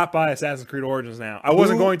will not buy Assassin's Creed Origins now. I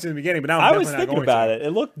wasn't going to in the beginning, but now I was thinking about it. It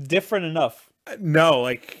looked different enough. No,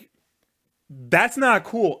 like that's not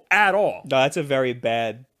cool at all. No, that's a very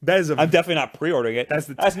bad. I'm definitely not pre-ordering it. That's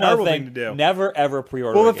terrible thing to do. Never ever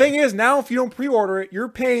pre-order. Well, the thing is, now if you don't pre-order it, you're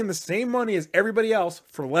paying the same money as everybody else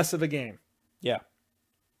for less of a game. Yeah.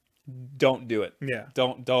 Don't do it. Yeah.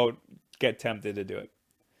 Don't get tempted to do it.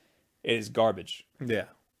 It is garbage. Yeah.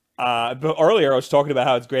 But earlier I was talking about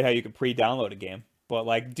how it's great how you can pre-download a game, but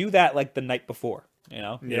like do that like the night before. You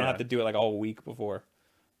know, you don't have to do it like a whole week before.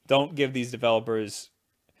 Don't give these developers.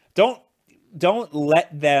 Don't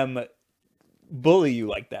let them bully you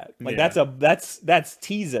like that. Like that's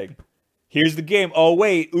teasing. Here's the game. Oh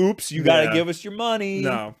wait, oops! You got to give us your money.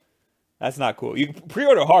 No, that's not cool. You can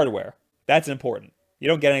pre-order hardware. That's important. You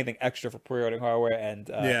don't get anything extra for pre-ordering hardware, and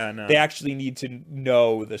they actually need to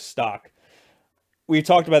know the stock. We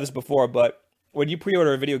talked about this before, but when you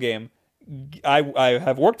pre-order a video game, I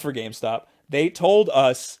have worked for GameStop. They told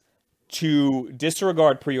us to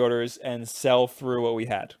disregard pre-orders and sell through what we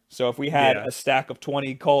had. So if we had a stack of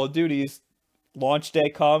 20 Call of Duties, launch day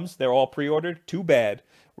comes, they're all pre-ordered. Too bad.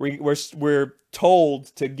 We're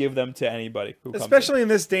told to give them to anybody who comes. Especially in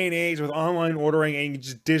this day and age with online ordering and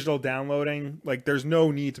just digital downloading, like there's no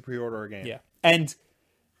need to pre-order a game. Yeah, and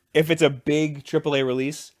if it's a big AAA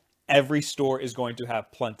release, every store is going to have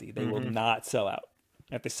plenty. They will not sell out.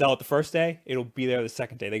 If they sell it the first day, it'll be there the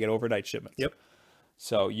second day. They get overnight shipments. Yep.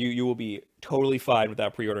 So you will be totally fine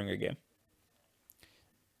without pre-ordering a game.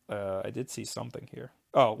 I did see something here.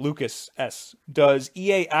 Oh, Lucas S. Does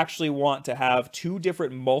EA actually want to have two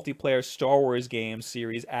different multiplayer Star Wars game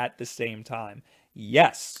series at the same time?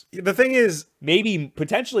 Yes. The thing is, maybe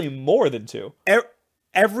potentially more than two.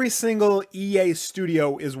 Every single EA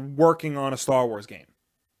studio is working on a Star Wars game.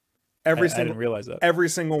 I didn't realize that. Every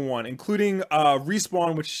single one, including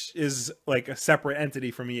Respawn, which is like a separate entity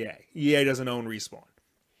from EA. EA doesn't own Respawn.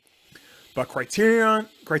 But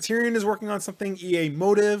Criterion is working on something. EA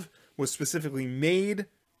Motive was specifically made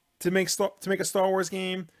to make a Star Wars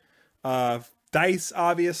game. DICE,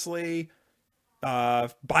 obviously.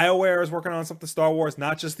 BioWare is working on something Star Wars,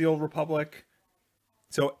 not just the Old Republic.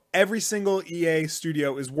 So every single EA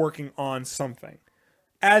studio is working on something.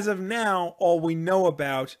 As of now, all we know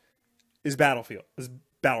about is Battlefront.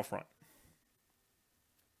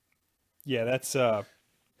 Yeah, that's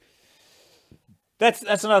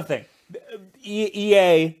another thing.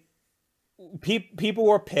 EA people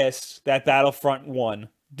were pissed that Battlefront 1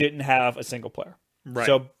 didn't have a single player. Right.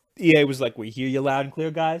 So EA was like, "We hear you loud and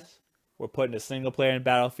clear, guys. We're putting a single player in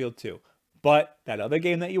Battlefield 2. But that other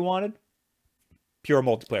game that you wanted, pure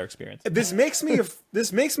multiplayer experience. This makes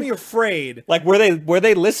me afraid. Like, were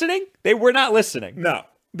they listening? They were not listening. No.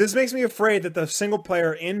 This makes me afraid that the single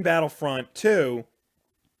player in Battlefront 2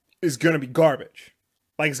 is going to be garbage.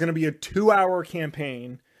 Like, it's going to be a 2-hour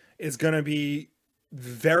campaign. It's going to be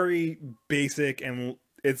very basic, and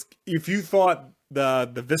it's, if you thought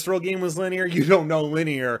the Visceral game was linear, you don't know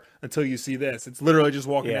linear until you see this. It's literally just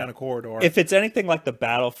walking down a corridor. If it's anything like the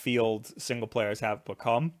Battlefield single players have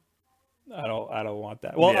become, I don't want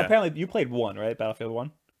that. Well, apparently you played 1, right? Battlefield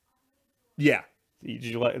 1? Yeah. Did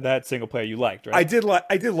you like that single player? You liked, right? I did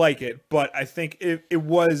like it, but I think it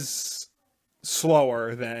was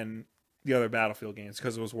slower than the other Battlefield games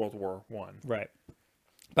because it was World War One. Right.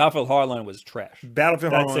 Battlefield Hardline was trash.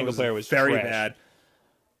 Battlefield That Hardline single player was very trash. bad.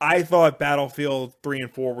 I thought Battlefield 3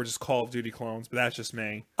 and 4 were just Call of Duty clones, but that's just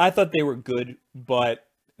me. I thought they were good, but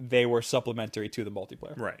they were supplementary to the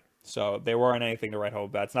multiplayer. Right. So they weren't anything to write home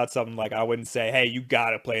about. It's not something like I wouldn't say, hey, you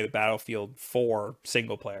got to play the Battlefield 4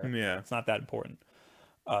 single player. Yeah. It's not that important.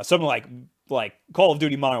 Something like Call of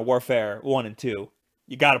Duty Modern Warfare 1 and 2,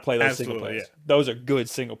 you got to play those single players. Yeah. Those are good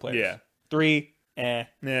single players. Yeah. 3, Yeah.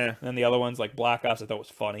 And then the other ones like Black Ops, I thought was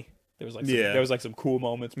funny. There was like some cool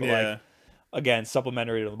moments, but like again,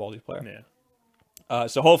 supplementary to the multiplayer. Yeah.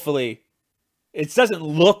 So hopefully, it doesn't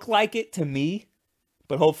look like it to me,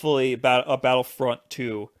 but hopefully, Battlefront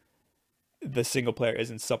 2, the single player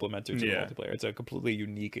isn't supplementary to the multiplayer. It's a completely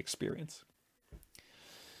unique experience.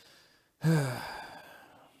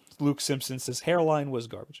 Luke Simpson says hairline was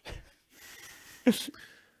garbage.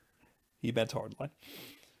 He meant hardline.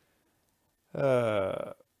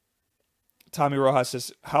 Tommy Rojas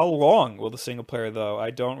says, how long will the single player, though?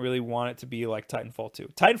 I don't really want it to be like Titanfall 2.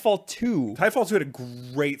 Titanfall 2 had a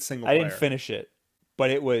great single player. I didn't finish it,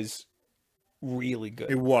 but it was really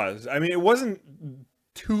good. It was. I mean, it wasn't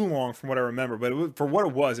too long from what I remember, but for what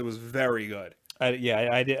it was very good. I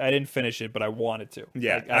didn't finish it, but I wanted to.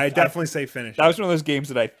 Yeah, I definitely say finish. That was one of those games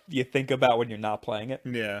that you think about when you're not playing it.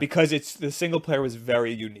 Yeah, because the single player was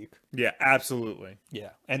very unique. Yeah, absolutely. Yeah,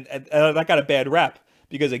 and that got a bad rap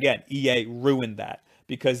because again, EA ruined that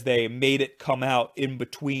because they made it come out in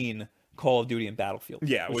between Call of Duty and Battlefield.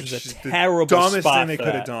 Yeah, which is a terrible dumbest spot thing they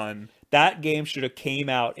could have done. That game should have came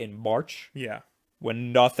out in March. Yeah,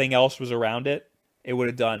 when nothing else was around it. It would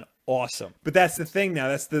have done awesome. But that's the thing now.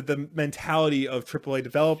 That's the mentality of AAA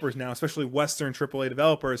developers now, especially Western AAA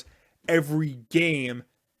developers. Every game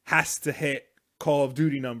has to hit Call of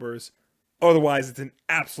Duty numbers. Otherwise, it's an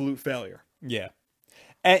absolute failure. Yeah.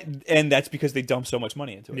 And that's because they dump so much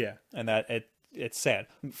money into it. Yeah. And that it's sad.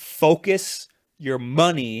 Focus your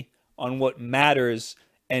money on what matters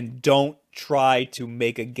and don't try to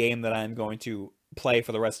make a game that I'm going to play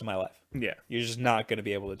for the rest of my life. Yeah. You're just not going to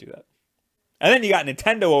be able to do that. And then you got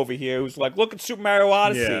Nintendo over here who's like, look at Super Mario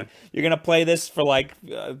Odyssey. Yeah. You're going to play this for like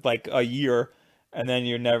a year, and then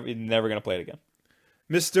you're never going to play it again.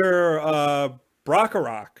 Mr.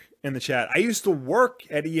 Brockarock in the chat. I used to work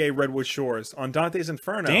at EA Redwood Shores on Dante's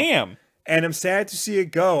Inferno. Damn. And I'm sad to see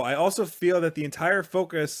it go. I also feel that the entire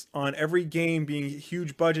focus on every game being a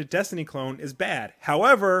huge budget Destiny clone is bad.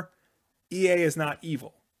 However, EA is not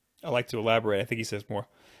evil. I'd like to elaborate. I think he says more.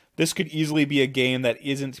 This could easily be a game that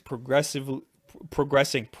isn't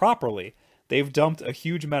progressing properly. They've dumped a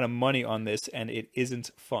huge amount of money on this, and it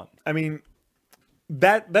isn't fun. I mean,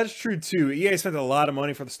 that's true too. EA spent a lot of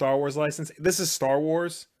money for the Star Wars license. This is Star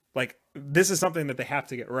Wars. Like, this is something that they have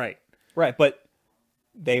to get right. Right, but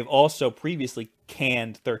they've also previously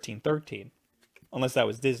canned 1313, unless that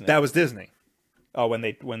was Disney. That was Disney. Oh, when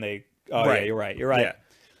they. Oh, right. Yeah, you're right. Yeah.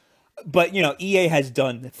 But EA has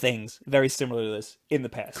done things very similar to this in the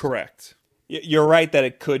past. Correct. You're right that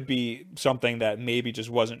it could be something that maybe just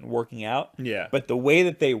wasn't working out. Yeah. But the way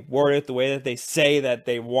that they word it, the way that they say that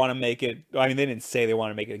they want to make it, I mean, they didn't say they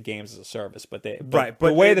want to make it a games as a service, but the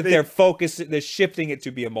way that they're focused, they're shifting it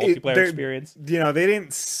to be a multiplayer experience. They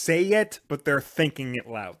didn't say it, but they're thinking it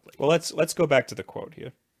loudly. Well, let's go back to the quote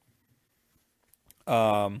here.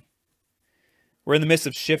 We're in the midst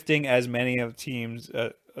of shifting as many of teams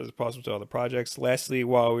as possible to other projects. Lastly,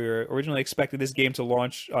 while we were originally expecting this game to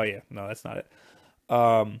launch... Oh, yeah. No, that's not it.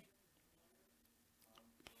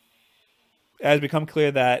 It has become clear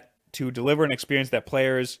that to deliver an experience that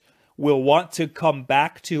players will want to come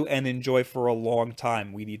back to and enjoy for a long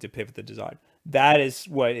time, we need to pivot the design. That is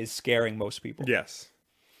what is scaring most people. Yes.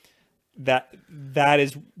 That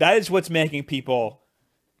is what's making people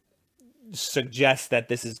suggest that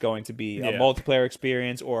this is going to be a multiplayer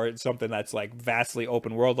experience or something that's like vastly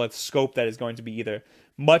open world, like scope that is going to be either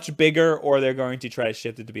much bigger or they're going to try to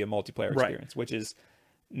shift it to be a multiplayer experience, which is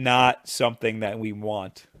not something that we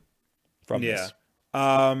want from this.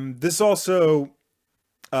 This also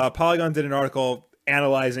Polygon did an article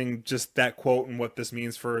analyzing just that quote and what this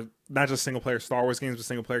means for not just single player Star Wars games, but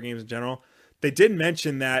single player games in general. They did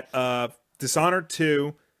mention that Dishonored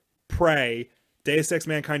 2, Prey, Deus Ex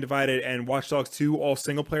Mankind Divided, and Watch Dogs 2, all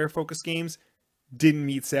single player focused games, didn't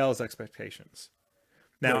meet sales expectations.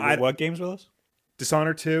 Now, what games were those?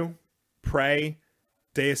 Dishonored 2, Prey,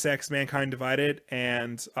 Deus Ex Mankind Divided,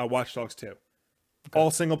 and Watch Dogs 2. Okay.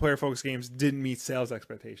 All single player focused games didn't meet sales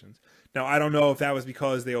expectations. Now, I don't know if that was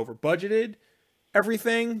because they over budgeted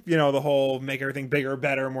everything, the whole make everything bigger,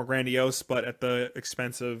 better, more grandiose, but at the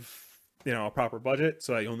expense of, a proper budget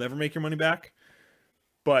so that you'll never make your money back.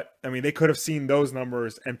 But, I mean, they could have seen those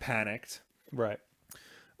numbers and panicked. Right.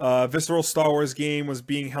 Visceral's Star Wars game was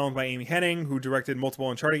being helmed by Amy Hennig, who directed multiple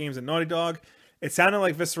Uncharted games at Naughty Dog. It sounded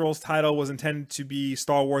like Visceral's title was intended to be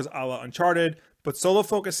Star Wars a la Uncharted, but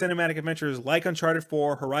solo-focused cinematic adventures like Uncharted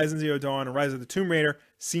 4, Horizon Zero Dawn, and Rise of the Tomb Raider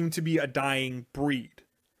seem to be a dying breed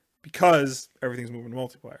because everything's moving to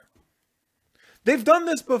multiplayer. They've done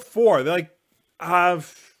this before. They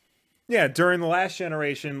during the last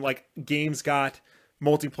generation, games got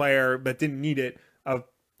multiplayer but didn't need it. A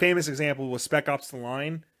famous example was Spec Ops: The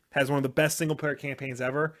Line. Has one of the best single-player campaigns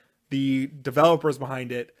ever. The developers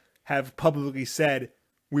behind it have publicly said,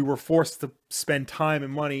 we were forced to spend time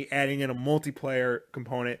and money adding in a multiplayer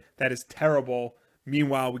component that is terrible.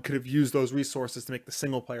 Meanwhile, we could have used those resources to make the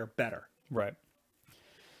single player better. Right.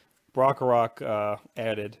 Brockrock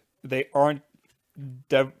added, they aren't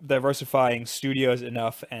diversifying studios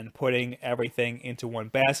enough, and putting everything into one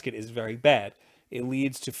basket is very bad. It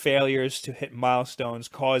leads to failures to hit milestones,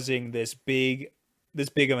 causing this big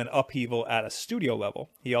of an upheaval at a studio level.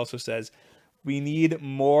 He also says, we need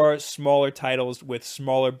more smaller titles with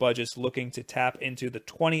smaller budgets looking to tap into the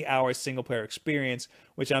 20-hour single-player experience,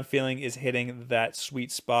 which I'm feeling is hitting that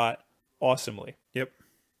sweet spot awesomely. Yep.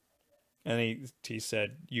 And he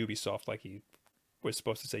said Ubisoft, like he was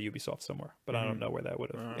supposed to say Ubisoft somewhere, but I don't know where that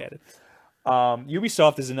would have added.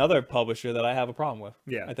 Ubisoft is another publisher that I have a problem with.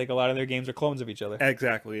 Yeah. I think a lot of their games are clones of each other.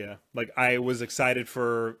 Exactly, yeah. I was excited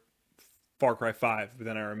for Far Cry 5, but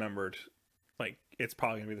then I remembered, it's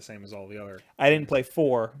probably going to be the same as all the other. I didn't play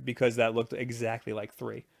 4 because that looked exactly like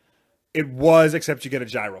 3. It was, except you get a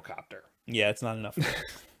gyrocopter. Yeah, it's not enough.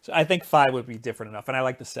 So I think 5 would be different enough, and I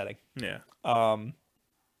like the setting. Yeah. And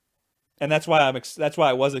that's why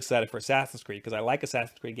I was excited for Assassin's Creed, because I like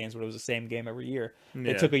Assassin's Creed games, but it was the same game every year.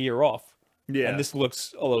 They took a year off. Yeah. And this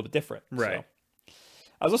looks a little bit different. Right. So.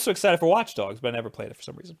 I was also excited for Watch Dogs, but I never played it for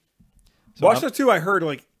some reason. So Watch Dogs 2, I heard,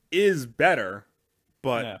 is better.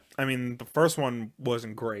 But, yeah. I mean, the first one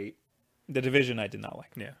wasn't great. The Division I did not like.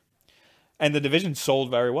 Yeah. And the Division sold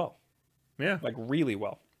very well. Yeah. Really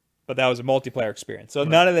well. But that was a multiplayer experience. So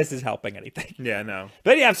none of this is helping anything. Yeah, no.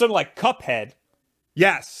 Then you have something like Cuphead.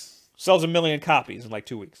 Yes. Sells 1 million copies in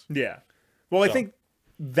 2 weeks. Yeah. Well, I think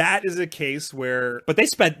that is a case where... But they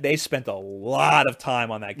spent a lot of time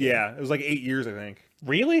on that game. Yeah. It was 8 years, I think.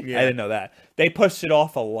 Really? Yeah. I didn't know that. They pushed it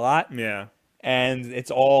off a lot. Yeah. And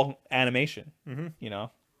it's all animation,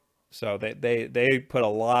 So they put a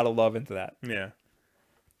lot of love into that. Yeah.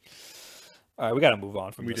 All right, we got to move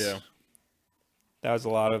on from this. We do. That was a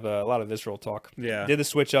lot of visceral talk. Yeah. Did the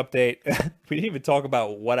Switch update? We didn't even talk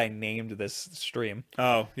about what I named this stream.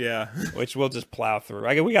 Oh yeah. Which we'll just plow through.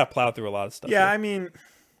 We got to plow through a lot of stuff. Yeah, here. I mean,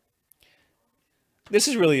 this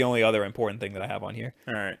is really the only other important thing that I have on here.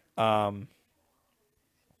 All right.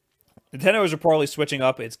 Nintendo is reportedly switching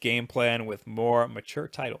up its game plan with more mature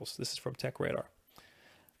titles. This is from Tech Radar.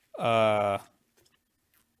 And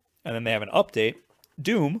then they have an update.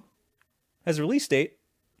 Doom has a release date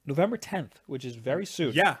November 10th, which is very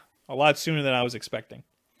soon. Yeah. A lot sooner than I was expecting.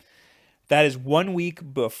 That is 1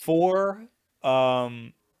 week before Skyrim.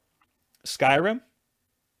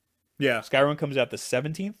 Yeah. Skyrim comes out the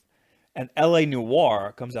 17th, and LA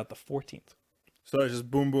Noire comes out the 14th. So it's just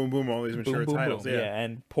boom, boom, boom, all these mature titles. Boom. Yeah,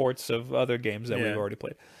 and ports of other games that we've already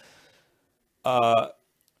played.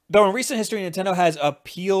 Though in recent history, Nintendo has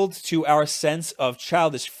appealed to our sense of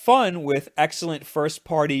childish fun with excellent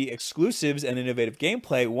first-party exclusives and innovative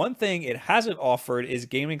gameplay, one thing it hasn't offered is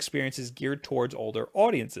gaming experiences geared towards older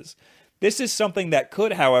audiences. This is something that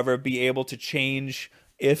could, however, be able to change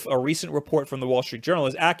if a recent report from the Wall Street Journal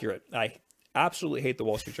is accurate. I absolutely hate the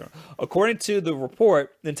Wall Street Journal. According to the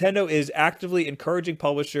report, Nintendo is actively encouraging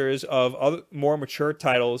publishers of other more mature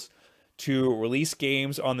titles to release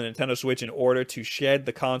games on the Nintendo Switch in order to shed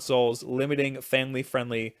the console's limiting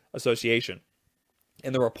family-friendly association.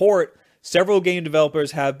 In the report, several game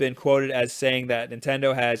developers have been quoted as saying that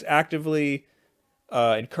Nintendo has actively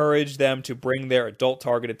encouraged them to bring their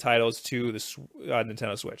adult-targeted titles to the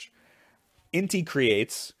Nintendo Switch. Inti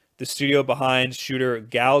Creates, the studio behind shooter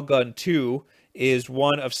Galgun 2, is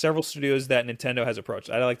one of several studios that Nintendo has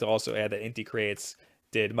approached. I'd like to also add that Inti Creates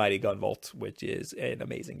did Mighty Gunvolt, which is an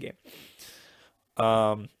amazing game.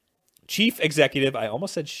 Chief executive, I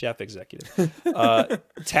almost said chef executive, Takuya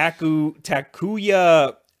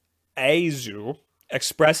Aizu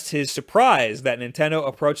expressed his surprise that Nintendo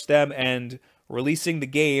approached them and releasing the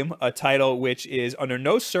game, a title which is under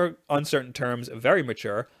no uncertain terms very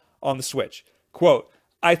mature, on the Switch. Quote,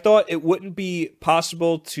 I thought it wouldn't be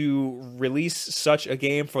possible to release such a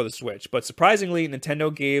game for the Switch, but surprisingly,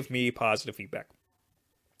 Nintendo gave me positive feedback.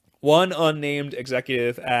 One unnamed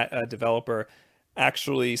executive at a developer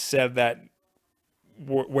actually said that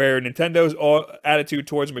where Nintendo's attitude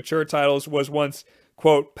towards mature titles was once,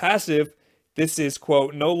 quote, passive, this is,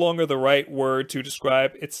 quote, no longer the right word to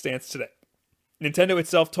describe its stance today. Nintendo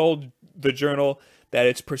itself told the Journal that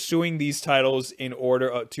it's pursuing these titles in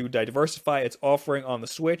order to diversify its offering on the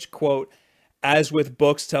Switch. Quote, as with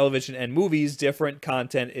books, television, and movies, different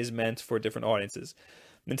content is meant for different audiences.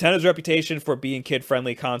 Nintendo's reputation for being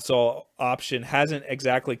kid-friendly console option hasn't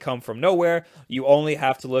exactly come from nowhere. You only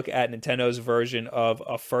have to look at Nintendo's version of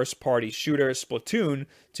a first-party shooter, Splatoon,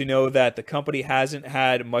 to know that the company hasn't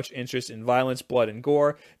had much interest in violence, blood, and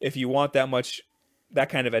gore. If you want that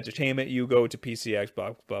kind of entertainment, you go to PC,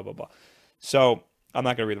 Xbox, blah, blah, blah. So, I'm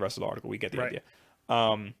not going to read the rest of the article. We get the idea.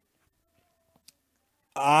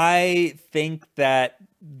 I think that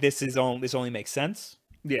this only makes sense.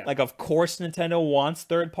 Yeah. Like, of course, Nintendo wants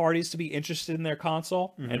third parties to be interested in their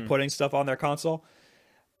console and putting stuff on their console.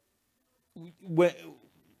 Back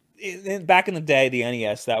in the day, the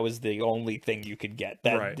NES, that was the only thing you could get.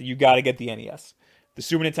 You got to get the NES. The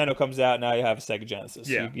Super Nintendo comes out, now you have a Sega Genesis.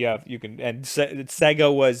 Yeah.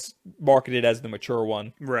 Sega was marketed as the mature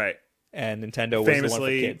one. Right. And Nintendo was the one for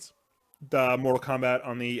kids. The Mortal Kombat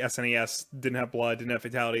on the SNES didn't have blood, didn't have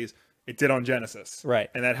fatalities. It did on Genesis. Right.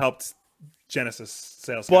 And that helped Genesis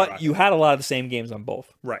sales. But you had a lot of the same games on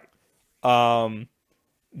both. Right.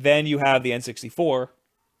 Then you have the N64.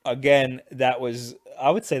 Again, I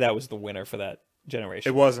would say that was the winner for that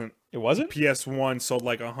generation. It wasn't. It wasn't? PS1 sold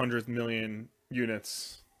like 100 million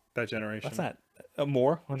units that generation. That's not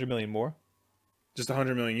more. 100 million more. Just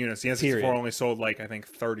 100 million units. The N64 Period. only sold like, I think,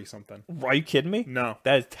 30 something. Are you kidding me? No.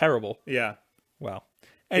 That is terrible. Yeah. Wow.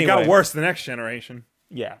 Anyway, it got worse the next generation.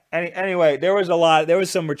 Yeah. Anyway, there was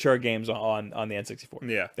some mature games on the N64.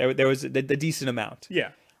 Yeah. There was the decent amount. Yeah.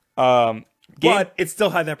 But it still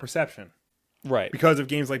had that perception. Right. Because of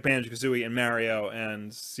games like Banjo-Kazooie and Mario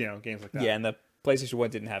and, games like that. Yeah, and the PlayStation 1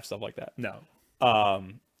 didn't have stuff like that. No.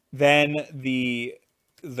 Then the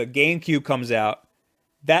GameCube comes out.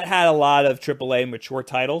 That had a lot of AAA mature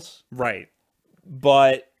titles. Right.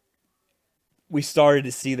 But we started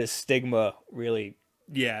to see the stigma really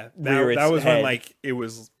that was when like it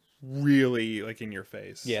was really like in your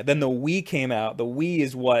face. Yeah, then the Wii came out. The Wii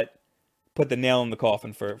is what put the nail in the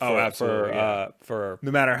coffin for no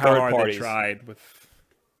matter how hard they tried with.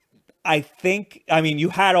 You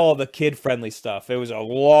had all the kid-friendly stuff. It was a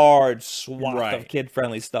large swath of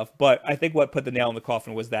kid-friendly stuff. But I think what put the nail in the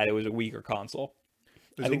coffin was that it was a weaker console.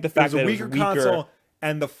 I think the fact that it was a weaker console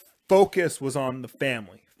and the focus was on the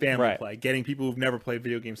family right. play, getting people who've never played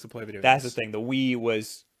video games to play video games. That's the thing. The Wii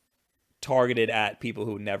was targeted at people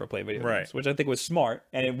who never played video games, which I think was smart,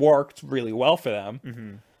 and it worked really well for them.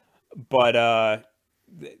 Mm-hmm. But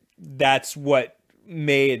that's what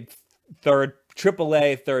made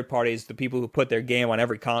AAA third parties, the people who put their game on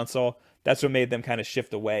every console, that's what made them kind of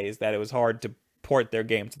shift away, is that it was hard to port their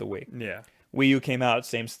game to the Wii. Yeah. Wii U came out,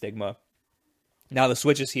 same stigma. Now the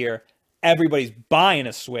Switch is here. Everybody's buying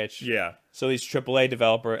a Switch. Yeah. So these AAA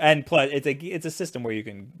developer, and plus it's a system where you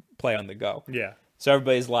can play on the go. Yeah. So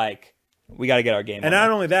everybody's like, we got to get our game. And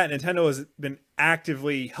not only that, Nintendo has been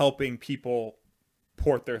actively helping people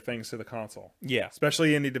port their things to the console. Yeah.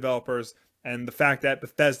 Especially indie developers, and the fact that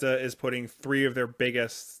Bethesda is putting 3 of their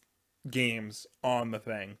biggest games on the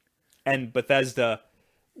thing. And Bethesda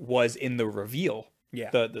was in the reveal. Yeah.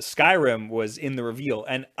 The Skyrim was in the reveal.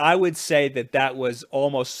 And I would say that was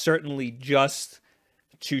almost certainly just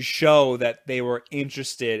to show that they were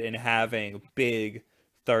interested in having big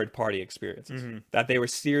third-party experiences. Mm-hmm. That they were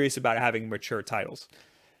serious about having mature titles.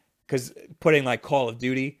 Because putting like Call of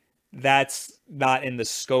Duty, that's not in the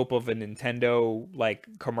scope of a Nintendo like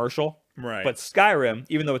commercial. Right. But Skyrim,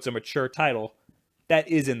 even though it's a mature title, that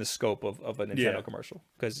is in the scope of a Nintendo commercial.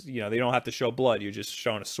 Because, they don't have to show blood. You're just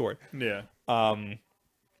showing a sword. Yeah. I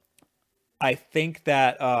think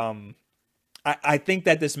that I think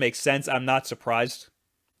that this makes sense. I'm not surprised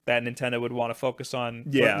that Nintendo would want to focus on.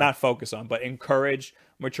 Yeah. Not focus on, but encourage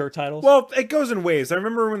mature titles. Well, it goes in waves. I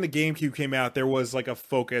remember when the GameCube came out, there was like a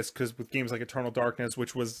focus because with games like Eternal Darkness,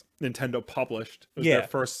 which was Nintendo published, it was their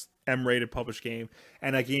first M-rated published game,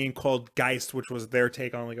 and a game called Geist, which was their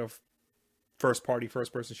take on like a first-party,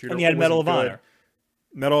 first-person shooter. And you had Medal of Honor.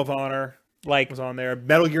 Medal of Honor was on there.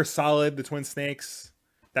 Metal Gear Solid, the Twin Snakes.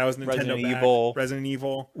 That was Nintendo Resident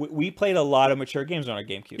Evil. We played a lot of mature games on our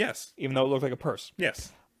GameCube. Yes. Even though it looked like a purse.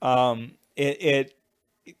 Yes.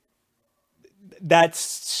 That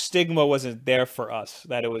stigma wasn't there for us.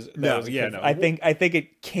 That it was. No. I think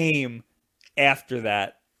it came after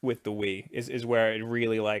that with the Wii. Is where it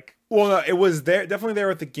really like. Well, no, it was there. Definitely there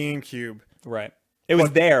with the GameCube. Right. It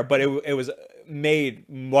was there, but it was made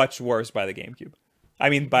much worse by the GameCube. I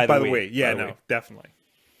mean, by the Wii. Yeah, no, definitely.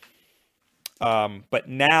 But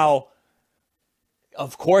now,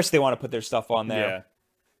 of course, they want to put their stuff on there. Yeah.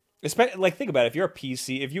 Especially, like, think about it. If you're a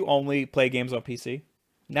PC, if you only play games on PC,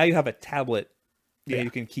 now you have a tablet that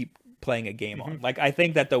you can keep playing a game on. Like, I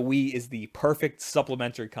think that the Wii is the perfect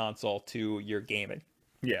supplementary console to your gaming.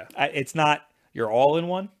 Yeah. It's not your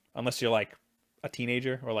all-in-one, unless you're, like, a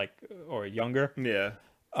teenager or younger. Yeah.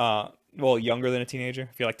 Well, younger than a teenager.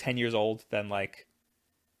 If you're, like, 10 years old, then, like,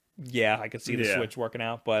 yeah, I could see the Switch working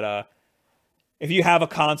out. But, if you have a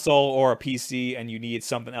console or a PC and you need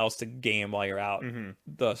something else to game while you're out,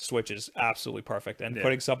 the Switch is absolutely perfect. And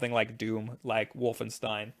putting something like Doom, like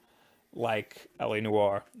Wolfenstein, like LA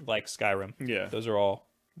Noire, like Skyrim, those are all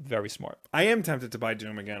very smart. I am tempted to buy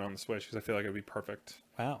Doom again on the Switch because I feel like it'd be perfect.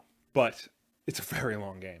 Wow. But it's a very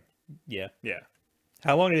long game. Yeah. Yeah.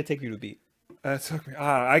 How long did it take you to beat? It took me.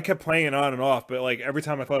 I kept playing it on and off, but like every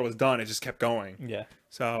time I thought it was done, it just kept going. Yeah.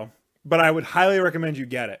 So, but I would highly recommend you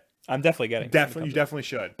get it. I'm definitely getting it. You definitely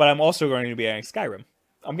should. But I'm also going to be getting Skyrim.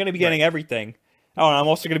 I'm going to be getting everything. Oh, and I'm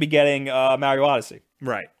also going to be getting Mario Odyssey.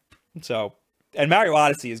 Right. So, and Mario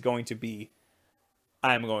Odyssey is going to be.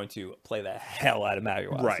 I'm going to play the hell out of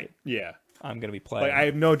Mario Odyssey. Right. Yeah. I'm going to be playing. Like, I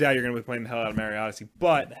have no doubt you're going to be playing the hell out of Mario Odyssey,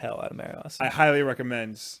 but the hell out of Mario Odyssey. I highly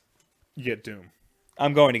recommend you get Doom.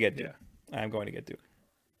 I'm going to get Doom. Yeah. I'm going to get Doom.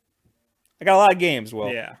 I got a lot of games.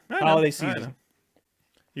 Well, holiday season.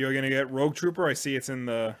 You're going to get Rogue Trooper. I see it's in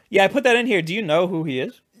the... Yeah, I put that in here. Do you know who he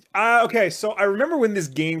is? Okay, so I remember when this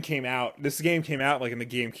game came out. This game came out like in the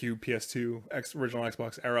GameCube, PS2, original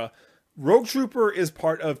Xbox era. Rogue Trooper is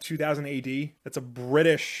part of 2000 AD. That's a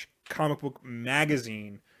British comic book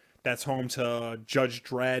magazine that's home to Judge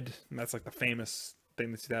Dredd. And that's like the famous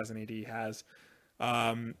thing that 2000 AD has.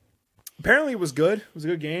 Apparently it was good. It was a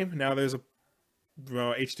good game. Now there's a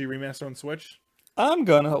HD remaster on Switch. I'm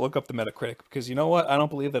going to look up the Metacritic because you know what? I don't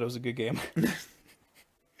believe that it was a good game.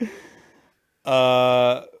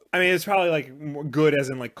 I mean, it's probably like good as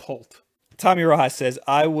in like cult. Tommy Rojas says,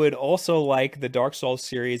 I would also like the Dark Souls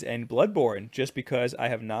series and Bloodborne just because I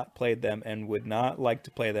have not played them and would not like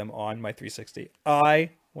to play them on my 360. I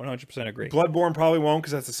 100% agree. Bloodborne probably won't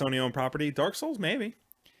because that's a Sony-owned property. Dark Souls, maybe.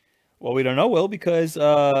 Well, we don't know, Will, because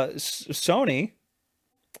Sony,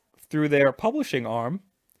 through their publishing arm...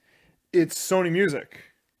 It's Sony Music.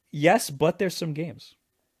 Yes, but there's some games.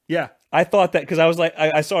 Yeah. I thought that because I was like,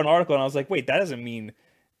 I saw an article and I was like, wait, that doesn't mean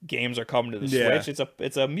games are coming to the Switch.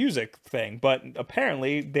 It's a music thing, but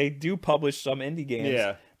apparently they do publish some indie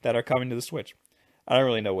games that are coming to the Switch. I don't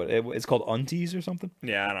really know what it's called. Untease or something.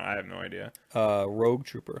 Yeah, I have no idea. Rogue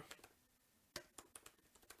Trooper.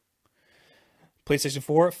 PlayStation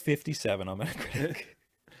 4, 57 on Metacritic.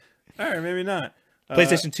 All right, maybe not.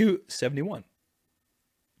 PlayStation 2, 71.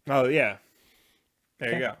 Oh, yeah.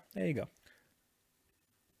 There you go. There you go.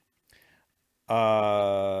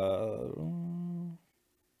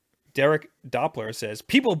 Derek Doppler says,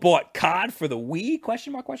 people bought COD for the Wii?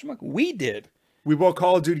 Question mark. We did. We bought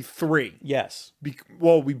Call of Duty 3. Yes.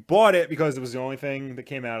 We bought it because it was the only thing that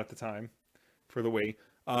came out at the time for the Wii.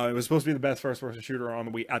 It was supposed to be the best first-person shooter on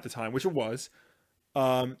the Wii at the time, which it was.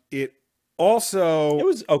 It also... It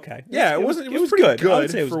was okay. Yeah, it was pretty good I would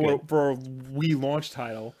say it was good for a Wii launch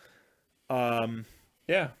title.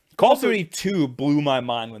 Yeah. Call of Duty 2 blew my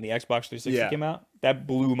mind when the Xbox 360 came out. That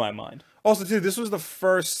blew my mind. Also, too, this was the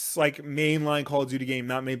first like mainline Call of Duty game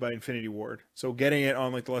not made by Infinity Ward. So getting it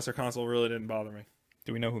on like the lesser console really didn't bother me.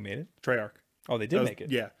 Do we know who made it? Treyarch. Oh, they did make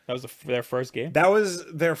it. Yeah. That was their first game? That was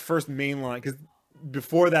their first mainline. Because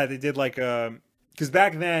before that, they did like... Because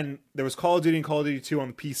back then, there was Call of Duty and Call of Duty 2 on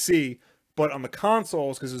the PC. But on the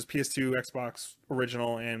consoles, because it was PS2, Xbox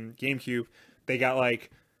Original, and GameCube, they got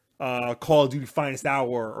like... Call of Duty Finest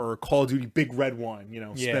Hour or Call of Duty Big Red One,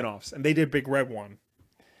 spinoffs. And they did Big Red One.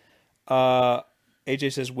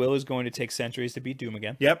 AJ says Will is going to take centuries to beat Doom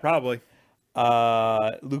again. Yep, probably.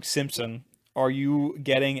 Luke Simpson Are you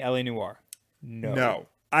getting L.A. Noire? No. No.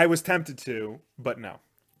 I was tempted to, but no.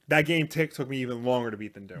 That game took me even longer to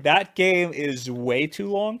beat than Doom. That game is way too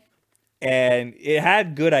long, and it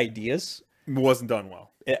had good ideas. It wasn't done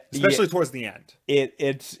well, especially towards the end.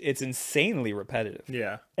 It's insanely repetitive.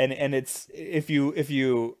 Yeah, and it's you're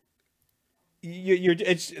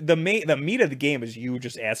it's the meat of the game is you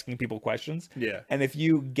just asking people questions. Yeah, and if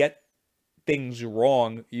you get things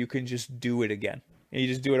wrong, you can just do it again. And you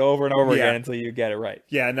just do it over and over again until you get it right.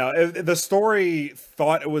 Yeah, no, the story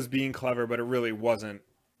thought it was being clever, but it really wasn't.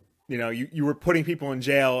 You know, you were putting people in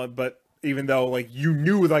jail, but even though like you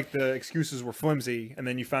knew like the excuses were flimsy, and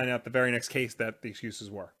then you find out the very next case that the excuses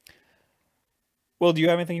were. Well, do you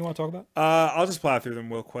have anything you want to talk about? I'll just plow through them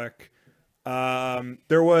real quick.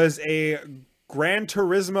 There was a Gran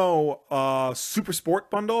Turismo Super Sport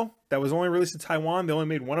bundle that was only released in Taiwan. They only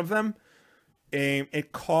made one of them.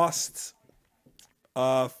 It cost.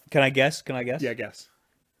 Can I guess? Yeah, guess.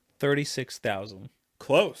 36,000.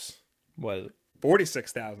 Close. Was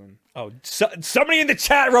 46,000. Oh, somebody in the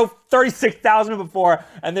chat wrote 36,000 before,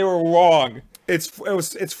 and they were wrong. It's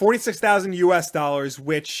 46,000 US dollars,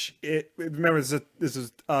 which remember this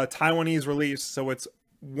is a Taiwanese release, so it's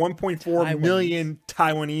 1.4 million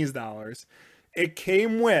Taiwanese dollars. It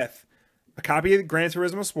came with a copy of Gran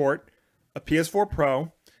Turismo Sport, a PS4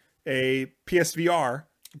 Pro, a PSVR.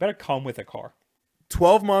 It better come with a car.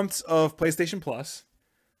 12 months of PlayStation Plus,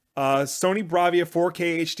 Sony Bravia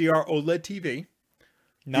 4K HDR OLED TV.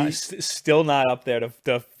 Still not up there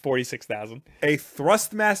to 46,000. A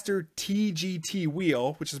Thrustmaster TGT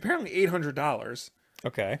wheel, which is apparently $800.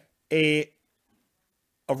 Okay. A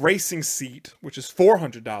racing seat, which is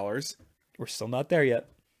 $400. We're still not there yet.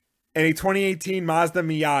 And a 2018 Mazda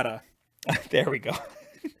Miata. There we go.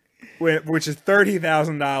 Which is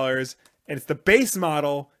 $30,000. And it's the base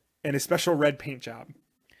model and a special red paint job.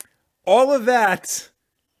 All of that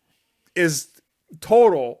is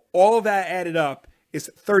total. All of that added up is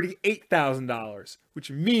 $38,000, which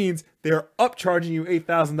means they're upcharging you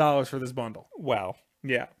 $8,000 for this bundle. Wow.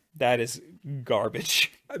 Yeah. That is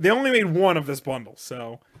garbage. They only made one of this bundle,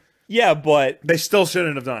 so... Yeah, but... They still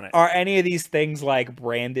shouldn't have done it. Are any of these things, like,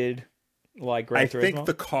 branded, like Gran Turismo? I think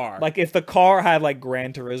the car. Like, if the car had, like,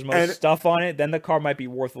 Gran Turismo stuff on it, then the car might be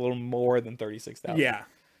worth a little more than $36,000. Yeah.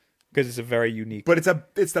 Because it's a very unique... But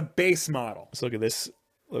it's the base model. So look at this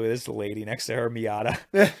lady next to her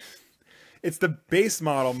Miata. It's the base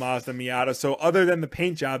model Mazda Miata, so other than the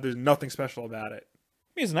paint job, there's nothing special about it. I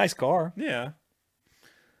mean, it's a nice car. Yeah.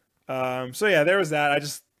 So yeah, there was that. I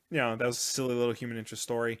just, that was a silly little human interest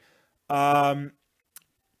story. The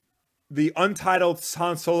untitled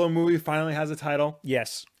Han Solo movie finally has a title.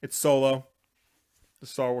 Yes. It's Solo. The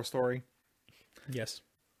Star Wars story. Yes.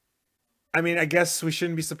 I mean, I guess we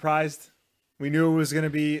shouldn't be surprised. We knew it was going to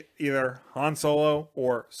be either Han Solo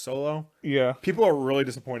or Solo. Yeah. People are really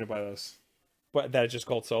disappointed by this. But that it's just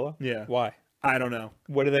called Solo? Yeah. Why? I don't know.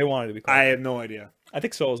 What do they want it to be called? I have no idea. I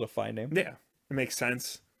think Solo's a fine name. Yeah. It makes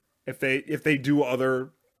sense. If they do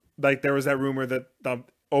other, like there was that rumor that the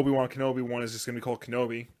Obi-Wan Kenobi one is just going to be called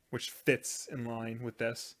Kenobi, which fits in line with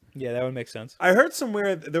this. Yeah, that would make sense. I heard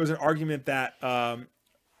somewhere there was an argument that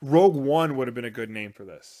Rogue One would have been a good name for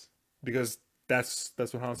this because that's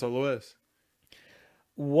what Han Solo is.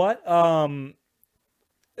 What are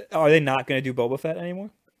they not going to do Boba Fett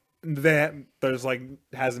anymore? There's like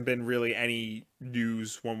hasn't been really any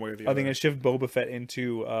news one way or the other. Are they going to shift Boba Fett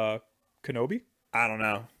into Kenobi? I don't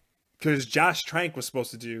know. Because Josh Trank was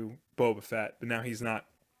supposed to do Boba Fett, but now he's not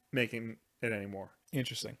making it anymore.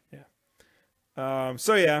 Interesting. Yeah.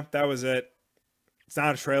 So yeah, that was it. It's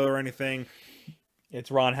not a trailer or anything. It's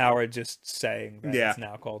Ron Howard just saying that it's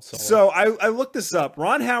now called Solo. So I looked this up.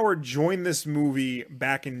 Ron Howard joined this movie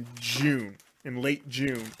back in late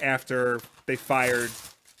June, after they fired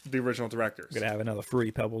the original directors. I'm gonna have another Fruity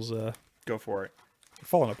Pebbles. Go for it. We're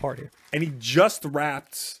falling apart here. And he just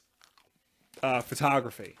wrapped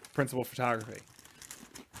principal photography.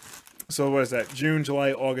 So what is that? June,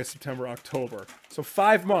 July, August, September, October. So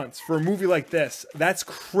 5 months for a movie like this. That's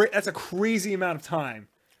a crazy amount of time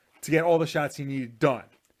to get all the shots he needed done.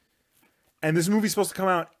 And this movie's supposed to come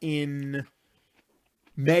out in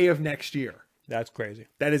May of next year. That's crazy.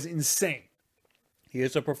 That is insane. He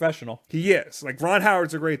is a professional. He is. Like, Ron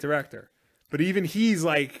Howard's a great director. But even he's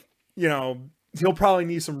like, he'll probably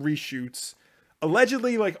need some reshoots.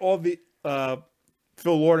 Allegedly, like, all the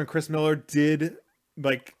Phil Lord and Chris Miller did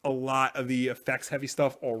like a lot of the effects heavy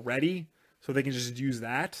stuff already, so they can just use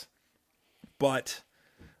that. But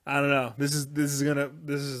I don't know. This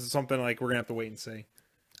is something like we're gonna have to wait and see.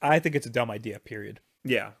 I think it's a dumb idea, period.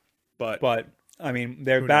 Yeah, but I mean,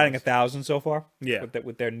 they're Who batting knows? 1,000 so far. Yeah.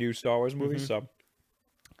 With their new Star Wars movie, so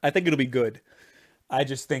I think it'll be good. I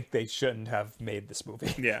just think they shouldn't have made this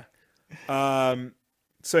movie. Yeah.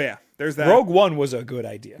 So yeah, there's that. Rogue One was a good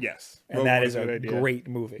idea. Yes. And Rogue that One is good a idea. great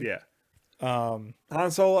movie. Yeah. Um,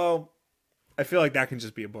 Han Solo, I feel like that can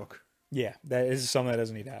just be a book. yeah, that is something that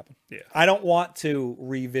doesn't need to happen. Yeah. I don't want to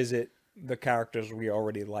revisit the characters we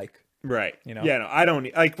already like. Right. You know? Yeah, no, I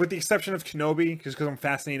don't like, with the exception of Kenobi, just because I'm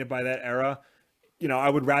fascinated by that era. You know, I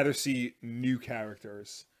would rather see new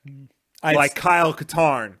characters like Kyle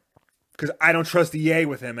Katarn, because I don't trust EA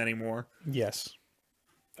with him anymore. Yes.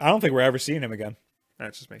 I don't think we're ever seeing him again.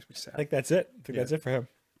 That just makes me sad. I think that's it. I think that's it for him.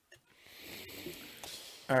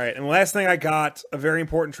 All right, and the last thing I got, a very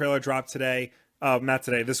important trailer dropped today. Not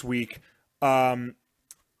today, this week.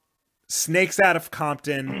 Snakes Out of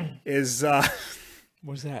Compton is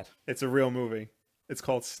What's that? it's a real movie. It's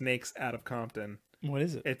called Snakes Out of Compton. What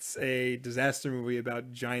is it? It's a disaster movie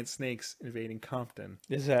about giant snakes invading Compton.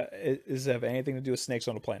 Does that have anything to do with snakes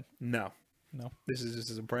on a plane? No. No. This is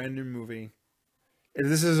just a brand new movie.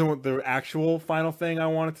 This isn't what the actual final thing I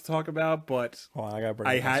wanted to talk about, but Hold on, I gotta bring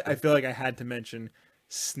it up. I feel like I had to mention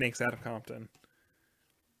Snakes Out of Compton.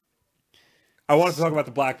 I wanted to talk about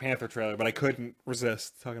the Black Panther trailer, but I couldn't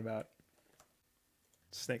resist talking about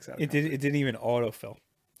Snakes Out of Compton. It didn't even autofill.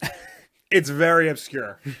 It's very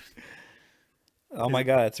obscure. Oh my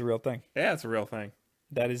god, it's a real thing. Yeah, it's a real thing.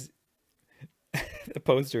 That is the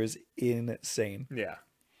poster is insane. Yeah.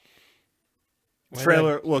 Why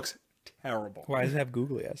Trailer looks terrible. Why does it have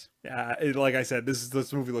googly eyes? Yeah, like I said,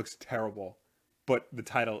 this movie looks terrible, but the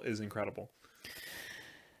title is incredible.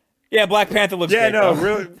 Yeah, Black Panther looks Yeah, great. no, though.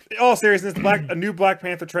 really. In all seriousness, a new Black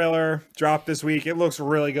Panther trailer dropped this week. It looks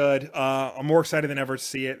really good. I'm more excited than ever to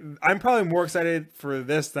see it. I'm probably more excited for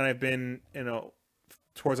this than I've been,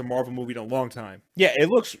 towards a Marvel movie in a long time. Yeah, it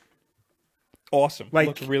looks awesome. Like, It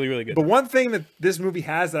looks really, really good. The one thing that this movie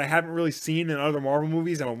has that I haven't really seen in other Marvel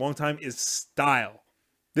movies in a long time is style.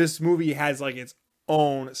 This movie has like its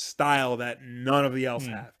own style that none of the else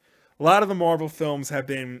have. A lot of the Marvel films have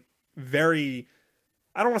been very,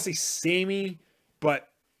 I don't want to say samey, but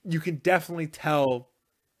you can definitely tell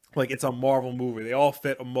like it's a Marvel movie. They all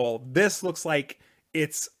fit a mold. This looks like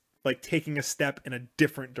it's like taking a step in a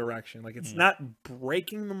different direction. Like it's not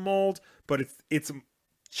breaking the mold, but it's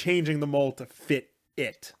changing the mold to fit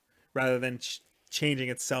it rather than changing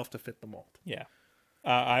itself to fit the mold. Yeah,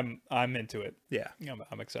 I'm into it. Yeah.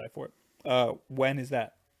 I'm excited for it. When is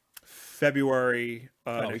that? February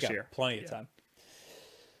We next got year. plenty of time.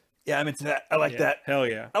 Yeah, I'm into that. I like that. Hell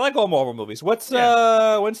yeah. I like all Marvel movies. When's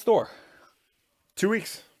Thor? 2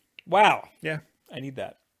 weeks. Wow, Yeah. I need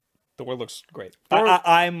that. Thor looks great. Thor-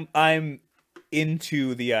 I'm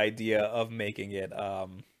into the idea of making it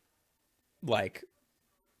like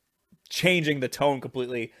changing the tone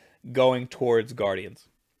completely, going towards Guardians.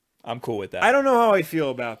 I'm cool with that. I don't know how I feel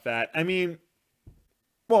about that. I mean,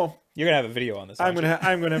 well, You're gonna have a video on this. I'm gonna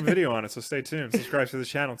have a video on it, so stay tuned. Subscribe to the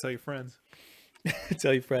channel. Tell your friends.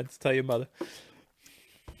 Tell your friends. Tell your mother.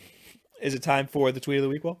 Is it time for the tweet of the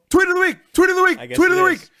week? Well, Tweet of the week. Tweet of the week. I guess Tweet of it the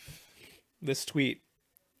is. week. This tweet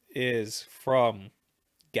is from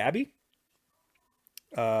Gabby.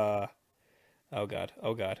 Oh god.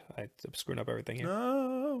 I'm screwing up everything here.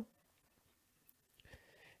 No.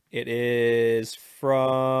 It is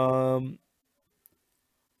from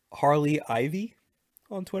Harley Ivy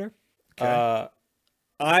on Twitter. Okay.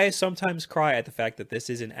 I sometimes cry at the fact that this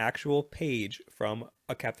is an actual page from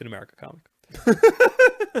a Captain America comic.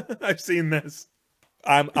 I've seen this.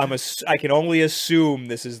 I can only assume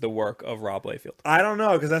this is the work of Rob Liefeld. I don't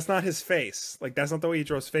know because that's not his face. Like that's not the way he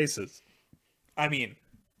draws faces. I mean,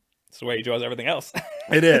 it's the way he draws everything else.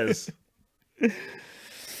 It is.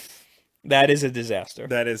 That is a disaster.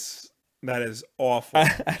 That is awful.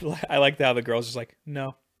 I like how the girl's just like,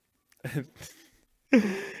 no.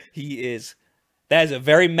 That is a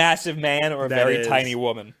very massive man or a That very is. tiny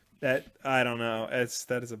woman. That I don't know.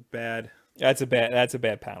 That is a bad. That's a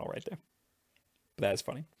bad panel right there. But that is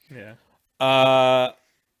funny. Yeah.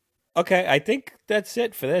 Okay, I think that's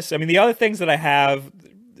it for this. I mean, the other things that I have,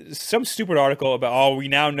 some stupid article about, we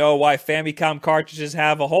now know why Famicom cartridges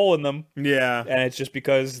have a hole in them. Yeah. And it's just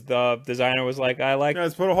because the designer was like,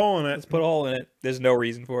 Let's put a hole in it. let's put a hole in it. There's no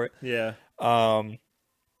reason for it. Yeah.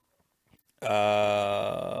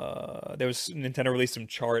 There was Nintendo released some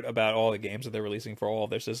chart about all the games that they're releasing for all of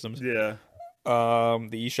their systems. Yeah.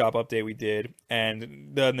 The eShop update we did,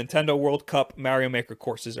 and the Nintendo World Cup Mario Maker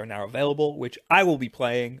courses are now available, which I will be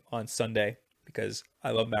playing on Sunday because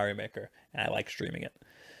I love Mario Maker and I like streaming it.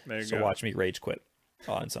 There you So go. watch me rage quit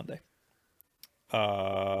on Sunday.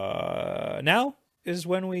 Now is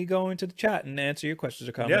when we go into the chat and answer your questions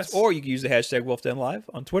or comments. Yes. Or you can use the hashtag WolfDenLive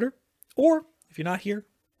on Twitter. Or if you're not here,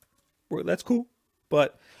 that's cool.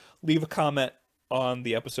 But leave a comment on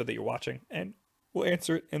the episode that you're watching, and we'll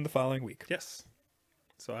answer it in the following week. Yes.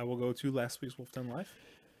 So I will go to last week's Wolf Den Live.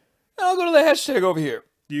 I'll go to the hashtag over here.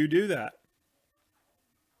 You do that.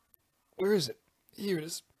 Where is it? Here it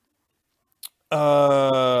is.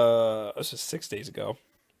 This was 6 days ago.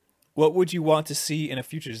 What would you want to see in a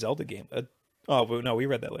future Zelda game? No, we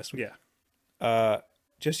read that last week. Yeah.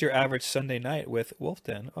 Just your average Sunday night with Wolf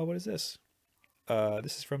Den. Oh, what is this?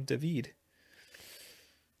 This is from David.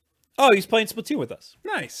 Oh, he's playing Splatoon with us.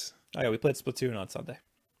 Nice. Oh, yeah, we played Splatoon on Sunday.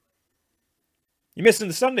 You're missing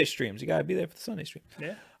the Sunday streams. You got to be there for the Sunday stream.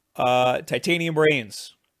 Yeah. Titanium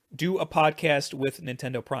Brains. Do a podcast with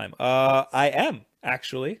Nintendo Prime. I am,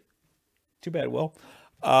 actually. Too bad, Will.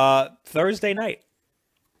 Thursday night.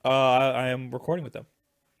 I am recording with them.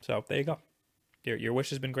 So, there you go. Your wish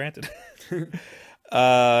has been granted.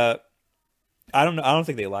 I don't know. I don't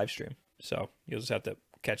think they live stream. So, you'll just have to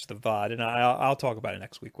catch the VOD, and I'll talk about it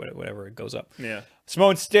next week, whenever it goes up. Yeah.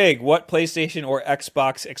 Simone Stig, what PlayStation or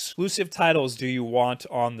Xbox exclusive titles do you want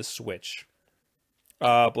on the Switch?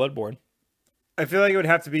 Bloodborne. I feel like it would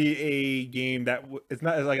have to be a game that it's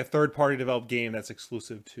not like a third-party developed game that's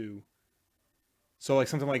exclusive to. So like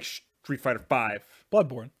something like Street Fighter V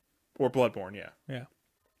Bloodborne. or Bloodborne, yeah. Yeah.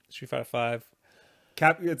 Street Fighter 5.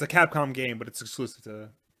 It's a Capcom game, but it's exclusive to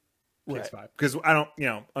PS5. Because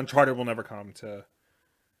Uncharted will never come to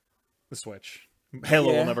the Switch.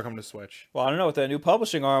 Halo will never come to Switch. Well, I don't know what that new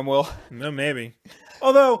publishing arm will. No, maybe.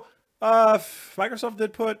 Although Microsoft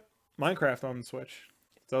did put Minecraft on the Switch,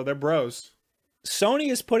 so they're bros. Sony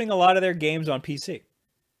is putting a lot of their games on PC.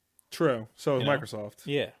 True. So is You know? Microsoft.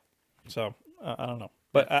 Yeah. So I don't know,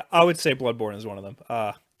 but I would say Bloodborne is one of them.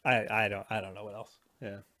 I don't know what else.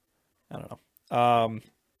 Yeah. I don't know.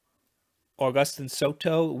 Augustin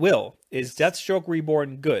Soto. Will, is Deathstroke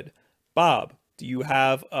Reborn good? Bob, do you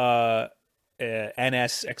have a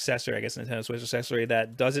NS accessory, I guess Nintendo Switch accessory,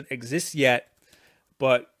 that doesn't exist yet,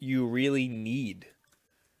 but you really need?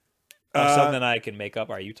 Something I can make up.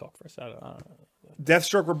 All right, you talk first. I don't know.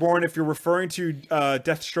 Deathstroke Reborn, if you're referring to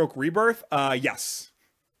Deathstroke Rebirth, yes.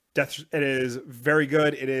 It is very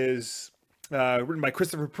good. It is written by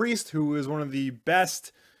Christopher Priest, who is one of the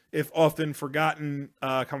best, if often forgotten,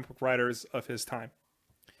 comic book writers of his time.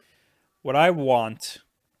 What I want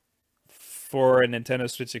for a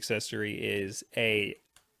Nintendo Switch accessory is a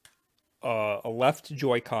left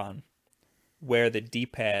Joy-Con where the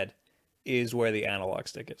D-pad is where the analog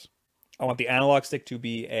stick is. I want the analog stick to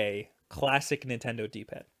be a classic Nintendo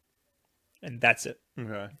D-pad. And that's it.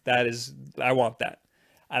 Okay. I want that.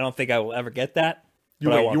 I don't think I will ever get that. You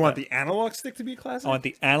want the analog stick to be classic? I want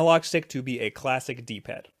the analog stick to be a classic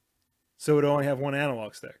D-pad. So it would only have one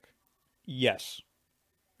analog stick. Yes.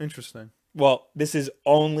 Interesting. Well, this is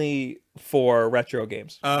only for retro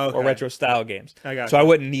games or retro style games. I got so I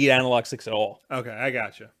wouldn't need analog sticks at all. Okay, I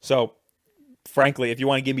gotcha. So, frankly, if you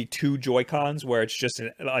want to give me two Joy-Cons where it's just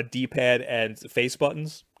a D-pad and face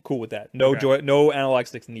buttons, cool with that. No analog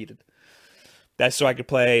sticks needed. That's so I could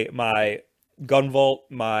play my Gunvolt,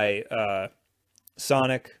 my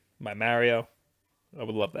Sonic, my Mario. I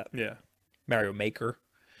would love that. Yeah. Mario Maker.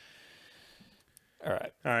 All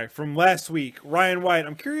right. From last week, Ryan White.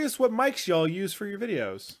 I'm curious what mics y'all use for your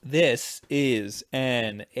videos. This is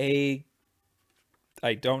I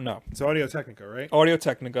don't know. It's Audio Technica, right? Audio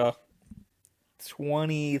Technica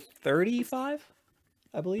 2035,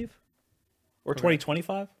 I believe. Or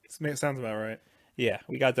 2025. Sounds about right. Yeah,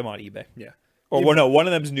 we got them on eBay. Yeah. Well, no, one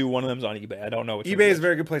of them's new, one of them's on eBay. I don't know which eBay is a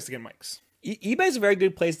very good place to get mics. eBay is a very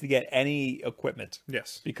good place to get any equipment.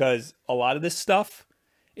 Yes. Because a lot of this stuff,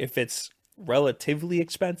 if it's relatively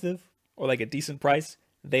expensive or like a decent price,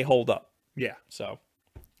 they hold up. Yeah. So,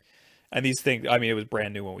 and these things, I mean, it was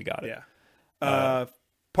brand new when we got it. Yeah.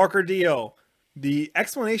 Parker Deal. The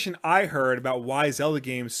explanation I heard about why Zelda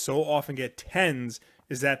games so often get 10s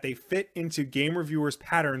is that they fit into game reviewers'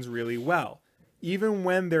 patterns really well. Even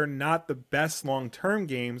when they're not the best long-term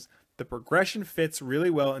games, the progression fits really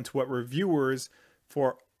well into what reviewers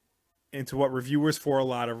for a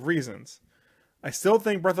lot of reasons. I still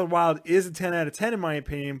think Breath of the Wild is a 10 out of 10 in my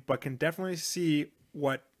opinion, but can definitely see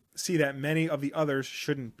that many of the others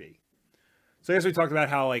shouldn't be. So I guess we talked about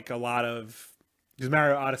how like a lot of, because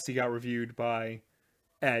Mario Odyssey got reviewed by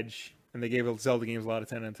Edge and they gave Zelda games a lot of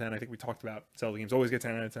 10 out of 10. I think we talked about Zelda games always get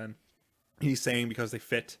 10 out of 10. He's saying because they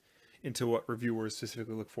fit into what reviewers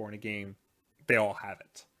specifically look for in a game, they all have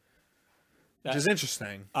it. Which is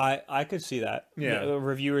interesting. I could see that. Yeah.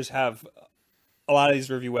 Reviewers have, a lot of these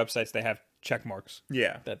review websites, they have check marks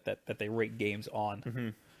Yeah. that they rate games on,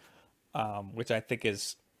 Mm-hmm. which I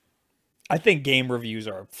think game reviews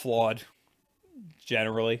are flawed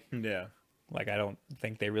generally. Yeah. Like, I don't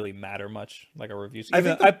think they really matter much, like a review. I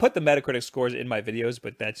Even think I put the Metacritic scores in my videos,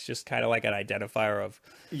 but that's just kind of like an identifier of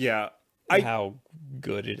Yeah. how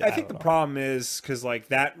good it is. I think the problem is because like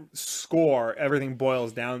that score, everything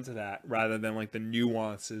boils down to that rather than like the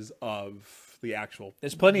nuances of the actual.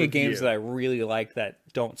 There's plenty of review. games that I really like that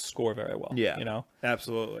don't score very well. Yeah. You know?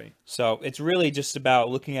 Absolutely. So it's really just about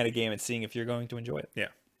looking at a game and seeing if you're going to enjoy it. Yeah.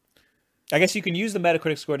 I guess you can use the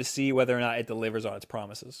Metacritic score to see whether or not it delivers on its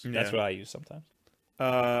promises. That's Yeah. what I use sometimes.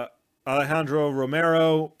 Alejandro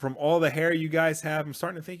Romero, from all the hair you guys have, I'm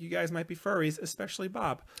starting to think you guys might be furries, especially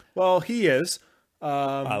Bob. Well, he is.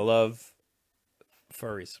 I love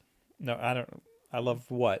furries. No, I don't. I love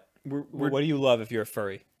what? What do you love if you're a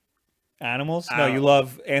furry? Animals? No, you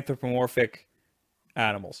love anthropomorphic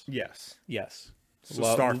animals. Yes. Yes. So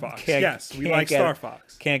Star Fox. Yes, we like Star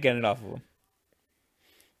Fox. Can't get enough of them.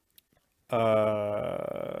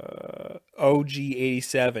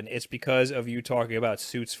 OG87. It's because of you talking about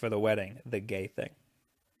suits for the wedding, the gay thing.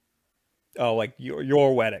 Oh, like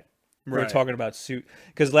your wedding. We're Right. talking about suit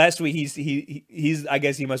because last week he's I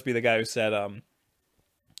guess he must be the guy who said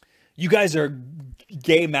you guys are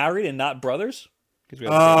gay married and not brothers. We have the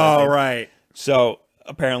same last Oh, name. right. So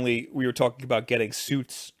apparently we were talking about getting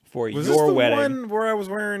suits for Was your this the wedding. one where I was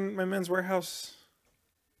wearing my Men's Warehouse?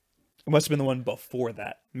 It must have been the one before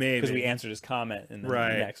that. Maybe. Because we answered his comment in the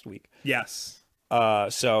Right. next week. Yes.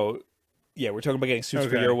 So, yeah, we're talking about getting suits for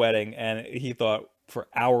Okay. your wedding, and he thought for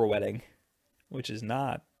our wedding, which is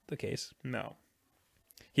not the case. No.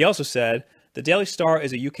 He also said, the Daily Star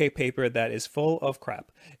is a UK paper that is full of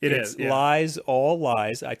crap. It's is, yeah. lies, all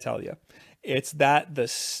lies, I tell you. It's like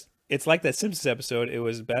that Simpsons episode, it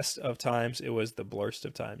was best of times, it was the blurst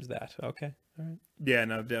of times that. Okay, all right. Yeah,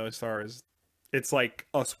 no, Daily Star is. It's like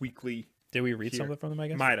Us Weekly. Did we read Here. something from them, I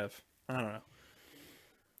guess? Might have. I don't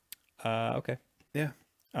know. Okay. Yeah.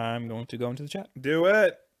 I'm going to go into the chat. Do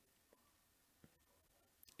it.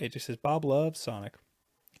 It just says, Bob loves Sonic.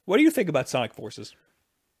 What do you think about Sonic Forces?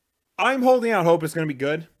 I'm holding out hope it's going to be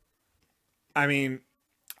good. I mean,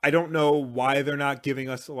 I don't know why they're not giving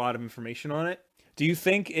us a lot of information on it. Do you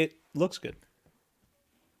think it looks good?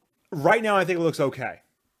 Right now, I think it looks okay.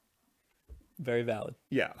 Very valid.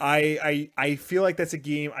 Yeah, I feel like that's a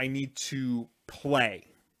game I need to play.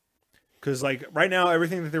 Because, like, right now,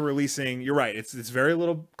 everything that they're releasing, you're right, it's very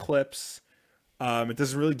little clips. It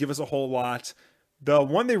doesn't really give us a whole lot. The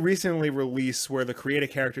one they recently released where the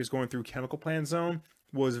creative character is going through Chemical Plant Zone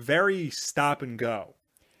was very stop and go.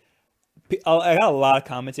 I got a lot of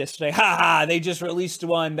comments yesterday. Ha ha! They just released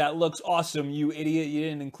one that looks awesome. You idiot! You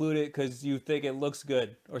didn't include it because you think it looks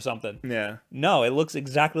good or something. Yeah. No, it looks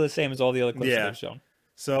exactly the same as all the other clips Yeah. they've shown.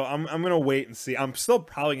 So I'm gonna wait and see. I'm still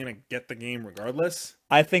probably gonna get the game regardless.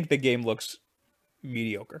 I think the game looks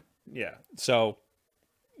mediocre. Yeah. So,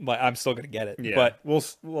 but I'm still gonna get it. Yeah. But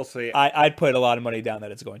we'll see. I'd put a lot of money down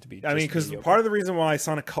that it's going to be. I mean, because mediocre. part of the reason why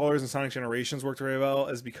Sonic Colors and Sonic Generations worked very well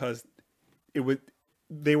is because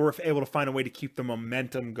they were able to find a way to keep the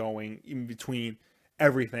momentum going in between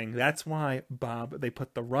everything. That's why, Bob, they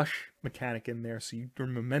put the rush mechanic in there so your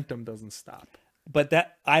momentum doesn't stop. But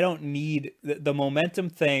that I don't need the momentum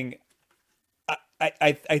thing.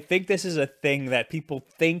 I think this is a thing that people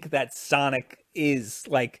think that Sonic is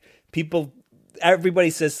like everybody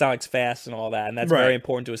says Sonic's fast and all that, and that's Right. very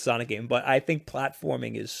important to a Sonic game. But I think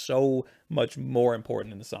platforming is so much more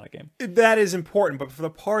important in the Sonic game. That is important, but for the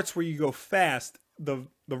parts where you go fast, the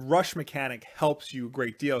rush mechanic helps you a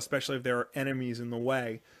great deal, especially if there are enemies in the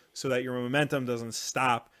way, so that your momentum doesn't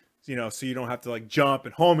stop. You know, so you don't have to like jump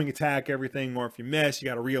and homing attack everything, or if you miss, you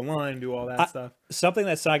got to realign, do all that stuff. Something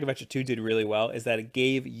that Sonic Adventure 2 did really well is that it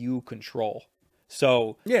gave you control.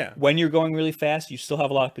 So Yeah. when you're going really fast, you still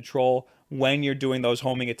have a lot of control. When you're doing those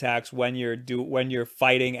homing attacks, when you're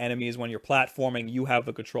fighting enemies, when you're platforming, you have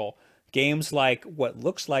the control. Games like what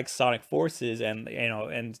looks like Sonic Forces and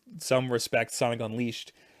in some respects Sonic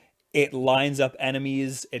Unleashed, it lines up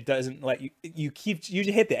enemies. It doesn't let you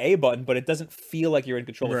hit the A button, but it doesn't feel like you're in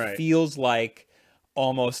control. Right. It feels like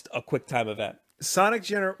almost a quick time event.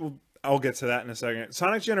 I'll get to that in a second.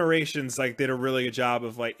 Sonic Generations did a really good job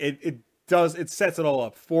of it sets it all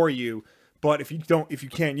up for you. But if you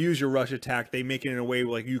can't use your rush attack, they make it in a way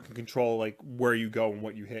where you can control where you go and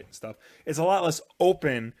what you hit and stuff. It's a lot less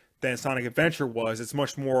open than Sonic Adventure was. It's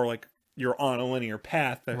much more like you're on a linear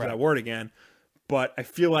path. There's that word again. But I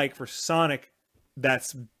feel like for Sonic,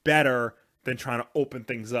 that's better than trying to open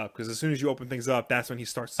things up, because as soon as you open things up, that's when he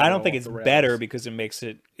starts to I don't go think off it's the rails. better because it makes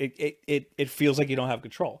it feels like you don't have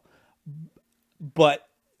control. But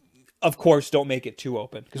of course, don't make it too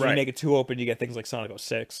open, because when you Right. make it too open, you get things like Sonic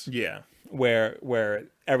 06, Yeah. where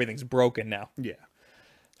everything's broken now. Yeah.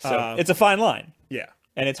 So it's a fine line, Yeah.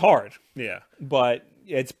 and it's hard, Yeah. but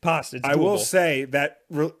it's possible. It's I will doable. say that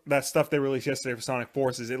that stuff they released yesterday for Sonic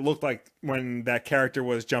Forces, it looked like when that character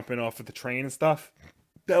was jumping off of the train and stuff,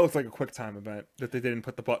 that looked like a quick time event that they didn't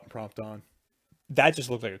put the button prompt on. That just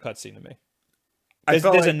looked like a cutscene to me. I There's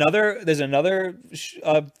felt like, another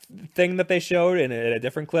thing that they showed in a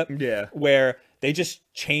different clip. Yeah. Where they just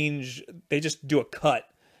do a cut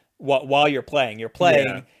while you're playing. You're playing,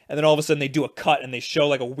 Yeah. and then all of a sudden they do a cut and they show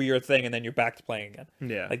like a weird thing, and then you're back to playing again.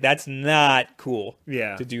 Yeah. Like that's not cool.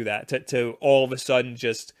 Yeah. To do that, to all of a sudden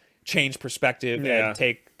just change perspective Yeah. and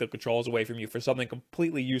take the controls away from you for something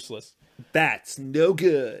completely useless. That's no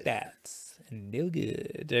good. That's no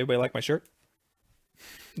good. Did everybody like my shirt?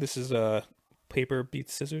 This is paper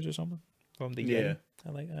beats scissors or something from the Yeah.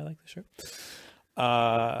 I like the shirt.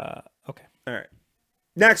 Okay. All right.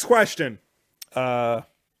 Next question.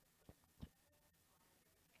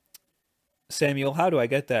 Samuel, how do I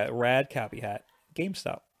get that rad Cappy hat?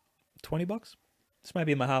 GameStop. $20. This might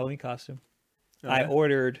be my Halloween costume. I Okay.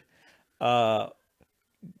 ordered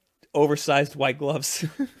oversized white gloves.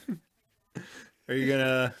 Are you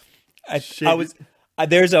gonna?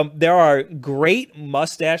 There are great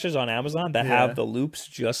mustaches on Amazon that Yeah. have the loops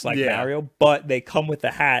just like Yeah. Mario, but they come with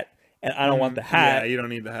the hat, and I don't want the hat Yeah, you don't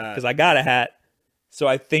need the hat. because I got a hat. So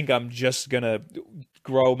I think I'm just gonna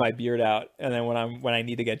grow my beard out, and then when I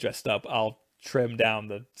need to get dressed up, I'll trim down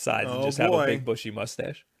the sides and Oh, just have a boy. big bushy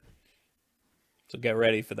mustache. So get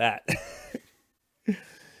ready for that.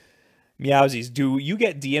 Meowsies, do you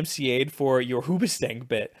get DMCA'd for your Hoobastank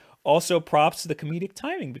bit? Also, props to the comedic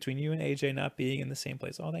timing between you and AJ not being in the same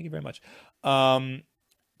place. Oh, thank you very much.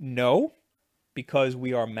 No, because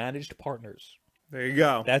we are managed partners. There you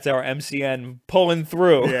go. That's our MCN pulling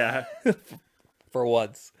through. Yeah. For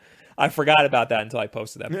once. I forgot about that until I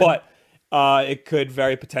posted that. But it could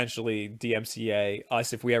very potentially DMCA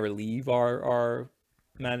us if we ever leave our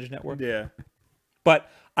managed network. Yeah.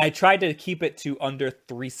 But I tried to keep it to under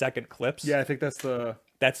 3-second clips. Yeah, I think that's the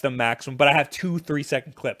That's the maximum. But I have 2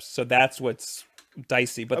 3-second clips. So that's what's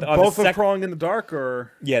dicey. But both of Crawling in the Dark,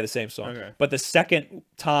 or yeah, the same song. Okay. But the second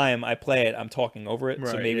time I play it, I'm talking over it.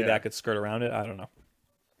 So Right, maybe yeah. that could skirt around it. I don't know.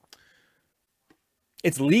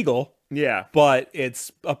 It's legal, yeah, but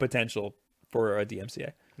it's a potential for a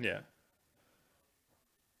DMCA. yeah.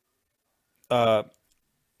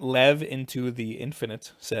 Lev into the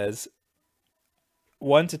Infinite says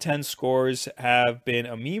 1 to 10 scores have been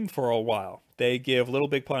a meme for a while. They give Little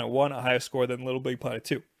Big Planet 1 a higher score than Little Big Planet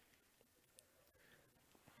 2.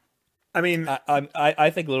 I mean, I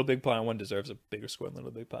think Little Big Planet 1 deserves a bigger score than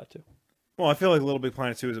Little Big Planet 2. well, I feel like Little Big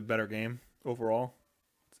Planet 2 is a better game overall.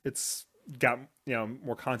 It's got,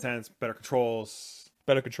 more content, it's better controls.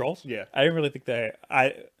 Better controls? Yeah. I didn't really think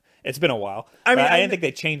it's been a while. I mean, I didn't think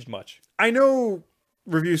they changed much. I know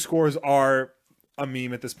review scores are a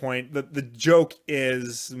meme at this point. The joke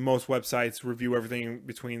is most websites review everything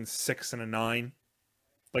between 6 and a 9.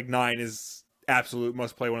 Like 9 is absolute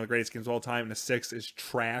must play, one of the greatest games of all time, and a 6 is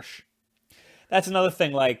trash. That's another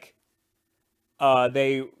thing. Like,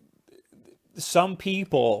 some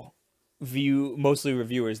people mostly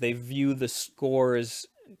reviewers, they view the scores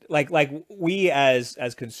like we as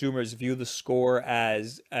consumers view the score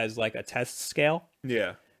as like a test scale.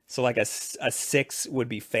 Yeah. So like a 6 would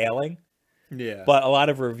be failing, Yeah. but a lot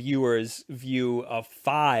of reviewers view a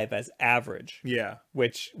 5 as average, yeah.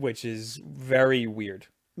 which is very weird.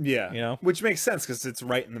 Yeah. Which makes sense because it's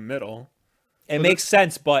right in the middle. It makes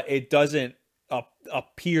sense, but it doesn't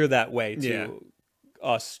appear that way to Yeah.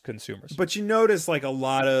 us consumers. But you notice like a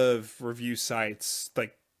lot of review sites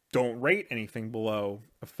like don't rate anything below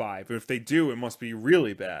a 5. If they do, it must be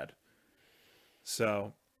really bad.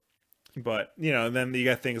 So, but then you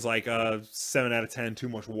got things like 7 out of 10, too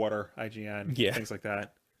much water, IGN, Yeah. things like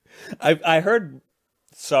that. I heard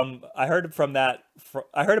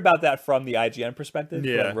about that from the IGN perspective.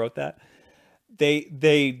 Yeah. When I wrote that.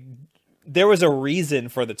 There was a reason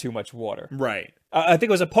for the too much water. Right. I think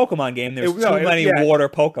it was a Pokemon game. There's too many yeah. water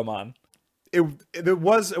Pokemon. It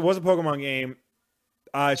was a Pokemon game.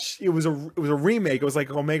 It was a remake. It was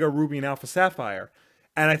like Omega Ruby and Alpha Sapphire,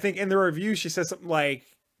 and I think in the review she said something like,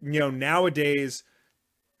 nowadays,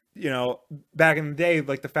 back in the day,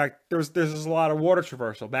 like the fact there's a lot of water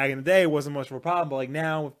traversal. Back in the day, it wasn't much of a problem, but like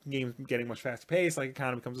now, with games getting much faster paced, like it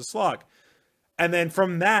kind of becomes a slog. And then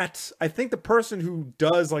from that, I think the person who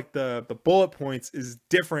does like the bullet points is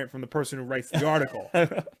different from the person who writes the article.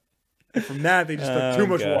 And from that, they just took too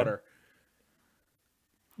much God. water.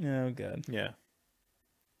 Oh god. Yeah.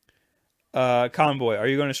 Convoy, are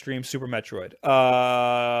you going to stream Super Metroid?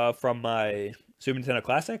 From my Super Nintendo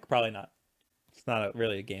Classic? Probably not. It's not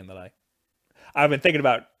really a game that I've been thinking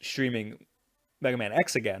about streaming Mega Man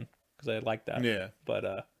X again because I like that. Yeah.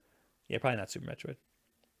 But yeah, probably not Super Metroid.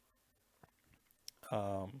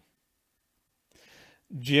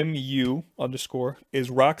 Jim U _ is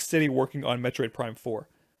Rocksteady working on Metroid Prime 4?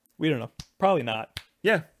 We don't know. Probably not.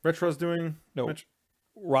 Yeah, Retro's doing... No.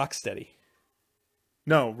 Rocksteady.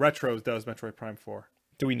 No, Retro's does Metroid Prime 4.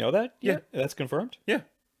 Do we know that? Yeah. That's confirmed? Yeah.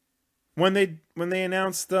 When they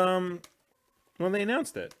announced it,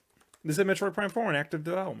 they said Metroid Prime 4 in active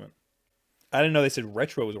development. I didn't know they said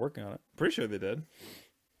Retro was working on it. Pretty sure they did.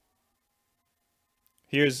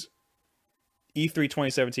 Here's E3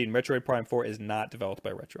 2017. Metroid Prime 4 is not developed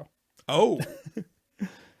by Retro. Oh.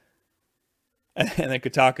 And then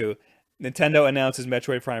Kotaku, Nintendo announces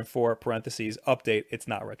Metroid Prime 4 parentheses update. It's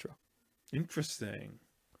not Retro. Interesting.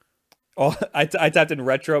 I typed in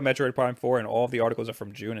Retro Metroid Prime 4 and all of the articles are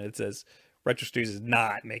from June and it says Retro Studios is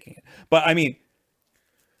not making it. But I mean,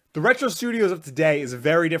 the Retro Studios of today is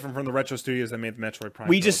very different from the Retro Studios that made the Metroid Prime.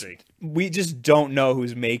 We just don't know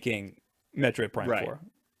who's making Metroid Prime 4.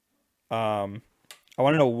 I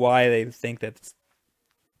want to know why they think that.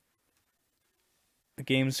 The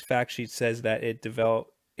game's fact sheet says that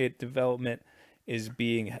development is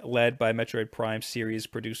being led by Metroid Prime series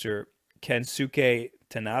producer Kensuke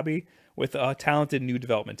Tanabe with a talented new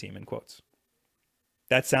development team, in quotes.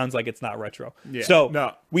 That sounds like it's not Retro. Yeah. So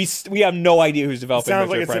no, we have no idea who's developing. It sounds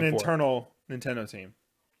Metroid like it's Prime an 4. internal Nintendo team.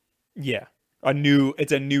 Yeah,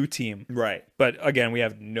 it's a new team, right? But again, we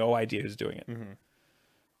have no idea who's doing it.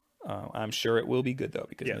 I'm sure it will be good though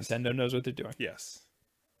because Nintendo knows what they're doing. Yes.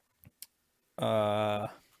 All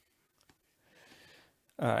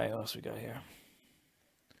right, what else we got here?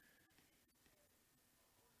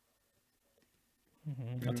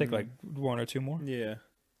 I'll take like one or two more. Yeah.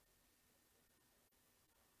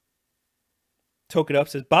 Toke It Up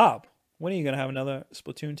says, Bob, when are you going to have another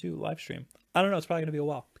Splatoon 2 live stream? I don't know. It's probably going to be a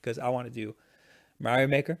while because I want to do Mario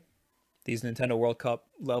Maker, these Nintendo World Cup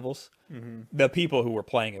levels. The people who were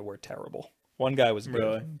playing it were terrible. One guy was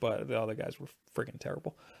good, but the other guys were freaking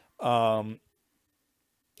terrible.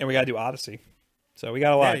 And we got to do Odyssey. So we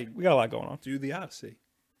got a lot. We got a lot going on. Do the Odyssey.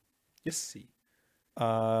 Yes, see.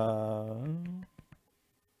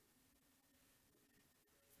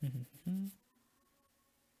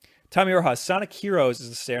 Tommy Rojas, Sonic Heroes is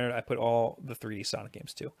the standard I put all the 3D Sonic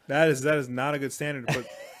games to. That is not a good standard, but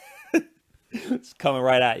it's coming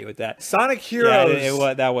right at you with that. Sonic Heroes.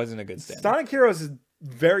 Yeah, that wasn't a good standard. Sonic Heroes is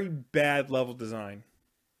very bad level design.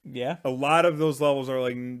 Yeah, a lot of those levels are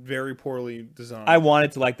like very poorly designed. I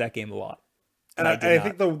wanted to like that game a lot, and I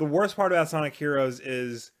think the worst part about Sonic Heroes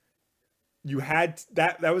is you had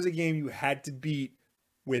that was a game you had to beat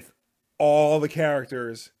with all the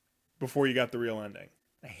characters before you got the real ending.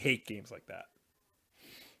 I hate games like that.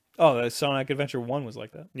 Oh, the Sonic Adventure 1 was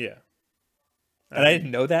like that. Yeah, and I didn't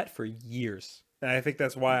know that for years. And I think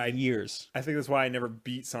that's why I think that's why I never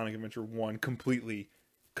beat Sonic Adventure 1 completely,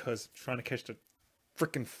 because trying to catch the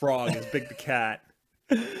freaking frog is Big the Cat.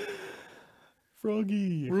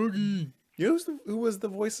 Froggy. You know who was the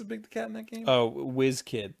voice of Big the Cat in that game? Oh,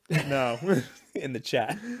 WizKid. No. In the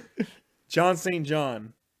chat. John St.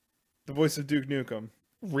 John, the voice of Duke Nukem.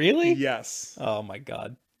 Really? Yes. Oh my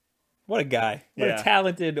god. What a guy. What a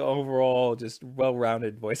talented, overall, just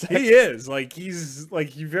well-rounded voice actor. He is. He's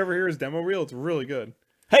if you ever hear his demo reel, it's really good.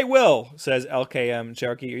 Hey, Will, says LKM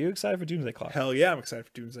Cherokee. Are you excited for Doomsday Clock? Hell yeah, I'm excited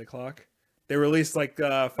for Doomsday Clock. They released a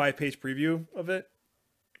 5-page preview of it.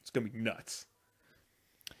 It's going to be nuts.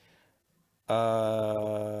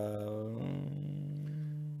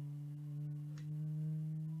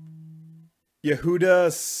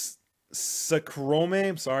 Yehuda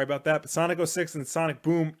Sakurome, sorry about that, but Sonic 06 and Sonic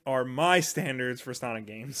Boom are my standards for Sonic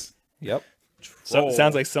games. Yep.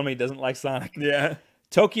 Sounds like somebody doesn't like Sonic. Yeah.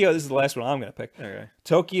 Tokyo, this is the last one I'm going to pick. Okay.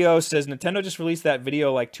 Tokyo says, Nintendo just released that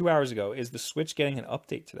video like 2 hours ago. Is the Switch getting an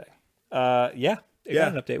update today? Yeah. It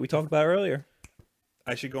got an update. We talked about it earlier.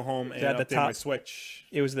 I should go home and update my Switch.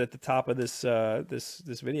 It was at the top of this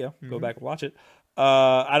this video. Go back and watch it.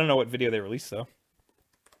 I don't know what video they released, though.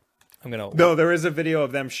 No, there is a video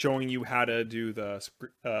of them showing you how to do the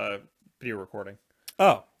video recording.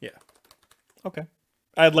 Oh. Yeah. Okay.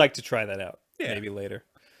 I'd like to try that out. Yeah. Maybe later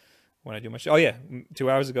when I do my show. Oh, yeah. 2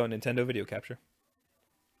 hours ago, Nintendo Video Capture.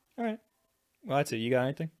 All right. Well, that's it. You got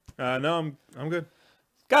anything? No, I'm good.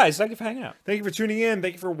 Guys, thank you for hanging out. Thank you for tuning in.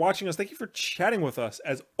 Thank you for watching us. Thank you for chatting with us.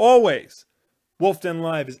 As always, Wolf Den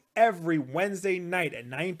Live is every Wednesday night at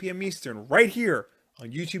 9 p.m. Eastern right here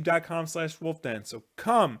on youtube.com/wolfden. So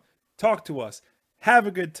come, talk to us, have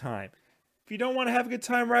a good time. If you don't want to have a good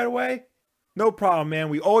time right away, no problem, man.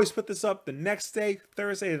 We always put this up the next day,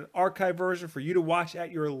 Thursday, an archive version for you to watch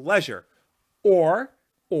at your leisure. Or,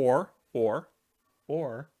 if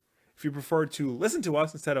you prefer to listen to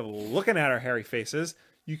us instead of looking at our hairy faces,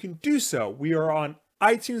 you can do so. We are on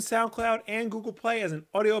iTunes, SoundCloud, and Google Play as an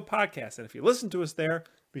audio podcast. And if you listen to us there,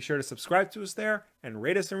 be sure to subscribe to us there and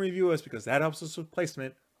rate us and review us because that helps us with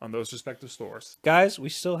placement on those respective stores. Guys, we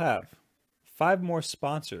still have 5 more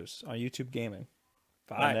sponsors on YouTube Gaming.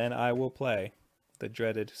 5. And then I will play the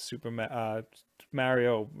dreaded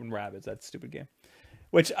Mario and Rabbids, that stupid game.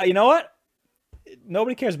 Which, you know what?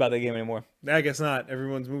 Nobody cares about that game anymore. I guess not.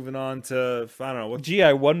 Everyone's moving on to, I don't know. Gee,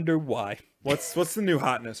 I wonder why. What's the new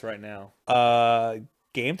hotness right now?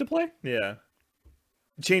 Game to play? Yeah.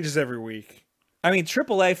 It changes every week. I mean,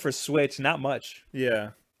 AAA for Switch, not much.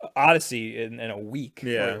 Yeah. Odyssey in a week.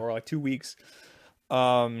 Yeah. Or like 2 weeks.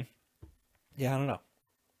 Yeah, I don't know.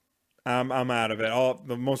 I'm out of it.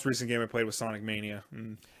 The most recent game I played was Sonic Mania.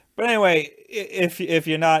 But anyway, if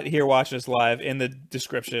you're not here watching us live, in the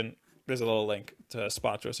description, there's a little link to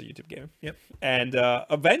sponsor us at YouTube Gaming. Yep. And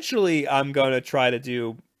eventually, I'm going to try to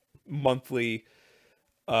do monthly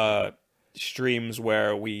streams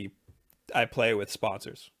where I play with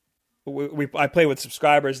sponsors. I played with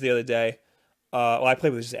subscribers the other day. I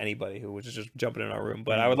played with just anybody who was just jumping in our room.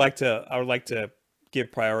 But I would like to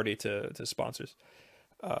give priority to sponsors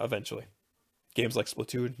eventually. Games like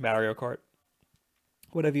Splatoon, Mario Kart,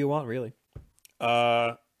 whatever you want, really.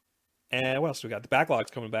 And what else do we got? The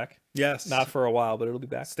backlog's coming back. Yes. Not for a while, but it'll be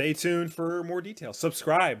back. Stay tuned for more details.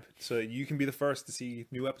 Subscribe so you can be the first to see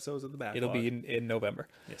new episodes of the backlog. It'll be in November.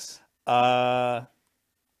 Yes. What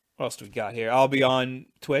else do we got here? I'll be on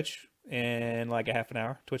Twitch in like a half an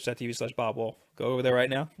hour. Twitch.tv/BobWolf. Go over there right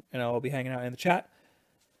now, and I'll be hanging out in the chat.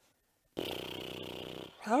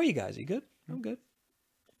 How are you guys? Are you good? I'm good.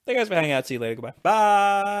 Thank you guys for hanging out. See you later. Goodbye.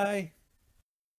 Bye.